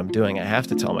keep doing what I'm doing, I have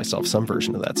to tell myself some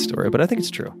version of that story, but I think it's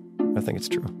true. I think it's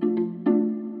true.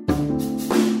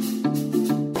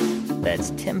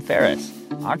 That's Tim Ferriss,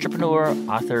 entrepreneur,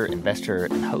 author, investor,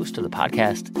 and host of the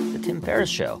podcast, The Tim Ferriss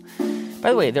Show. By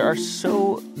the way, there are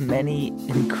so many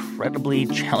incredibly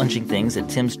challenging things that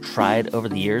Tim's tried over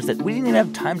the years that we didn't even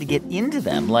have time to get into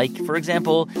them. Like, for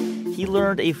example, he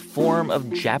learned a form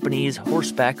of Japanese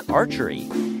horseback archery.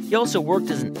 He also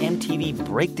worked as an MTV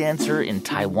breakdancer in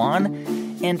Taiwan.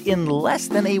 And in less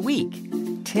than a week,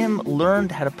 Tim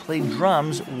learned how to play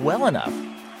drums well enough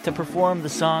to perform the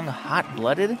song Hot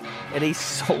Blooded at a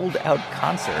sold-out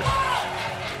concert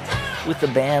with the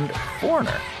band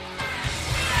Foreigner.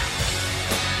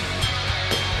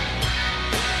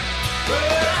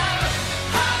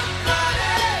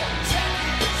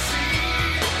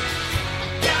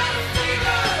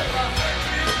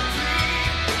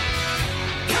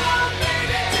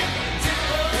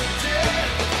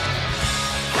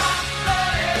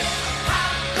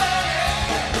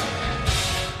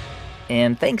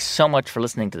 And thanks so much for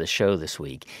listening to the show this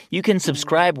week. You can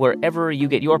subscribe wherever you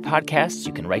get your podcasts.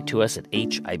 You can write to us at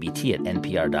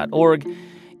hibt@npr.org.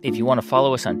 If you want to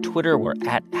follow us on Twitter, we're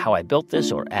at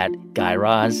HowIBuiltThis or at Guy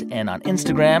Raz. And on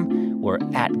Instagram, we're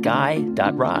at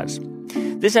guy.raz.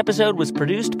 This episode was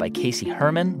produced by Casey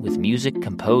Herman with music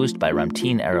composed by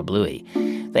Ramtin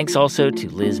Arablouei. Thanks also to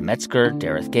Liz Metzger,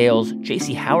 Dareth Gales,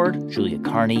 J.C. Howard, Julia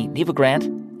Carney, Neva Grant,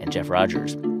 and Jeff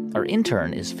Rogers. Our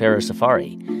intern is Farah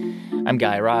Safari. I'm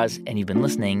Guy Raz, and you've been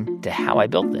listening to How I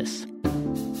Built This.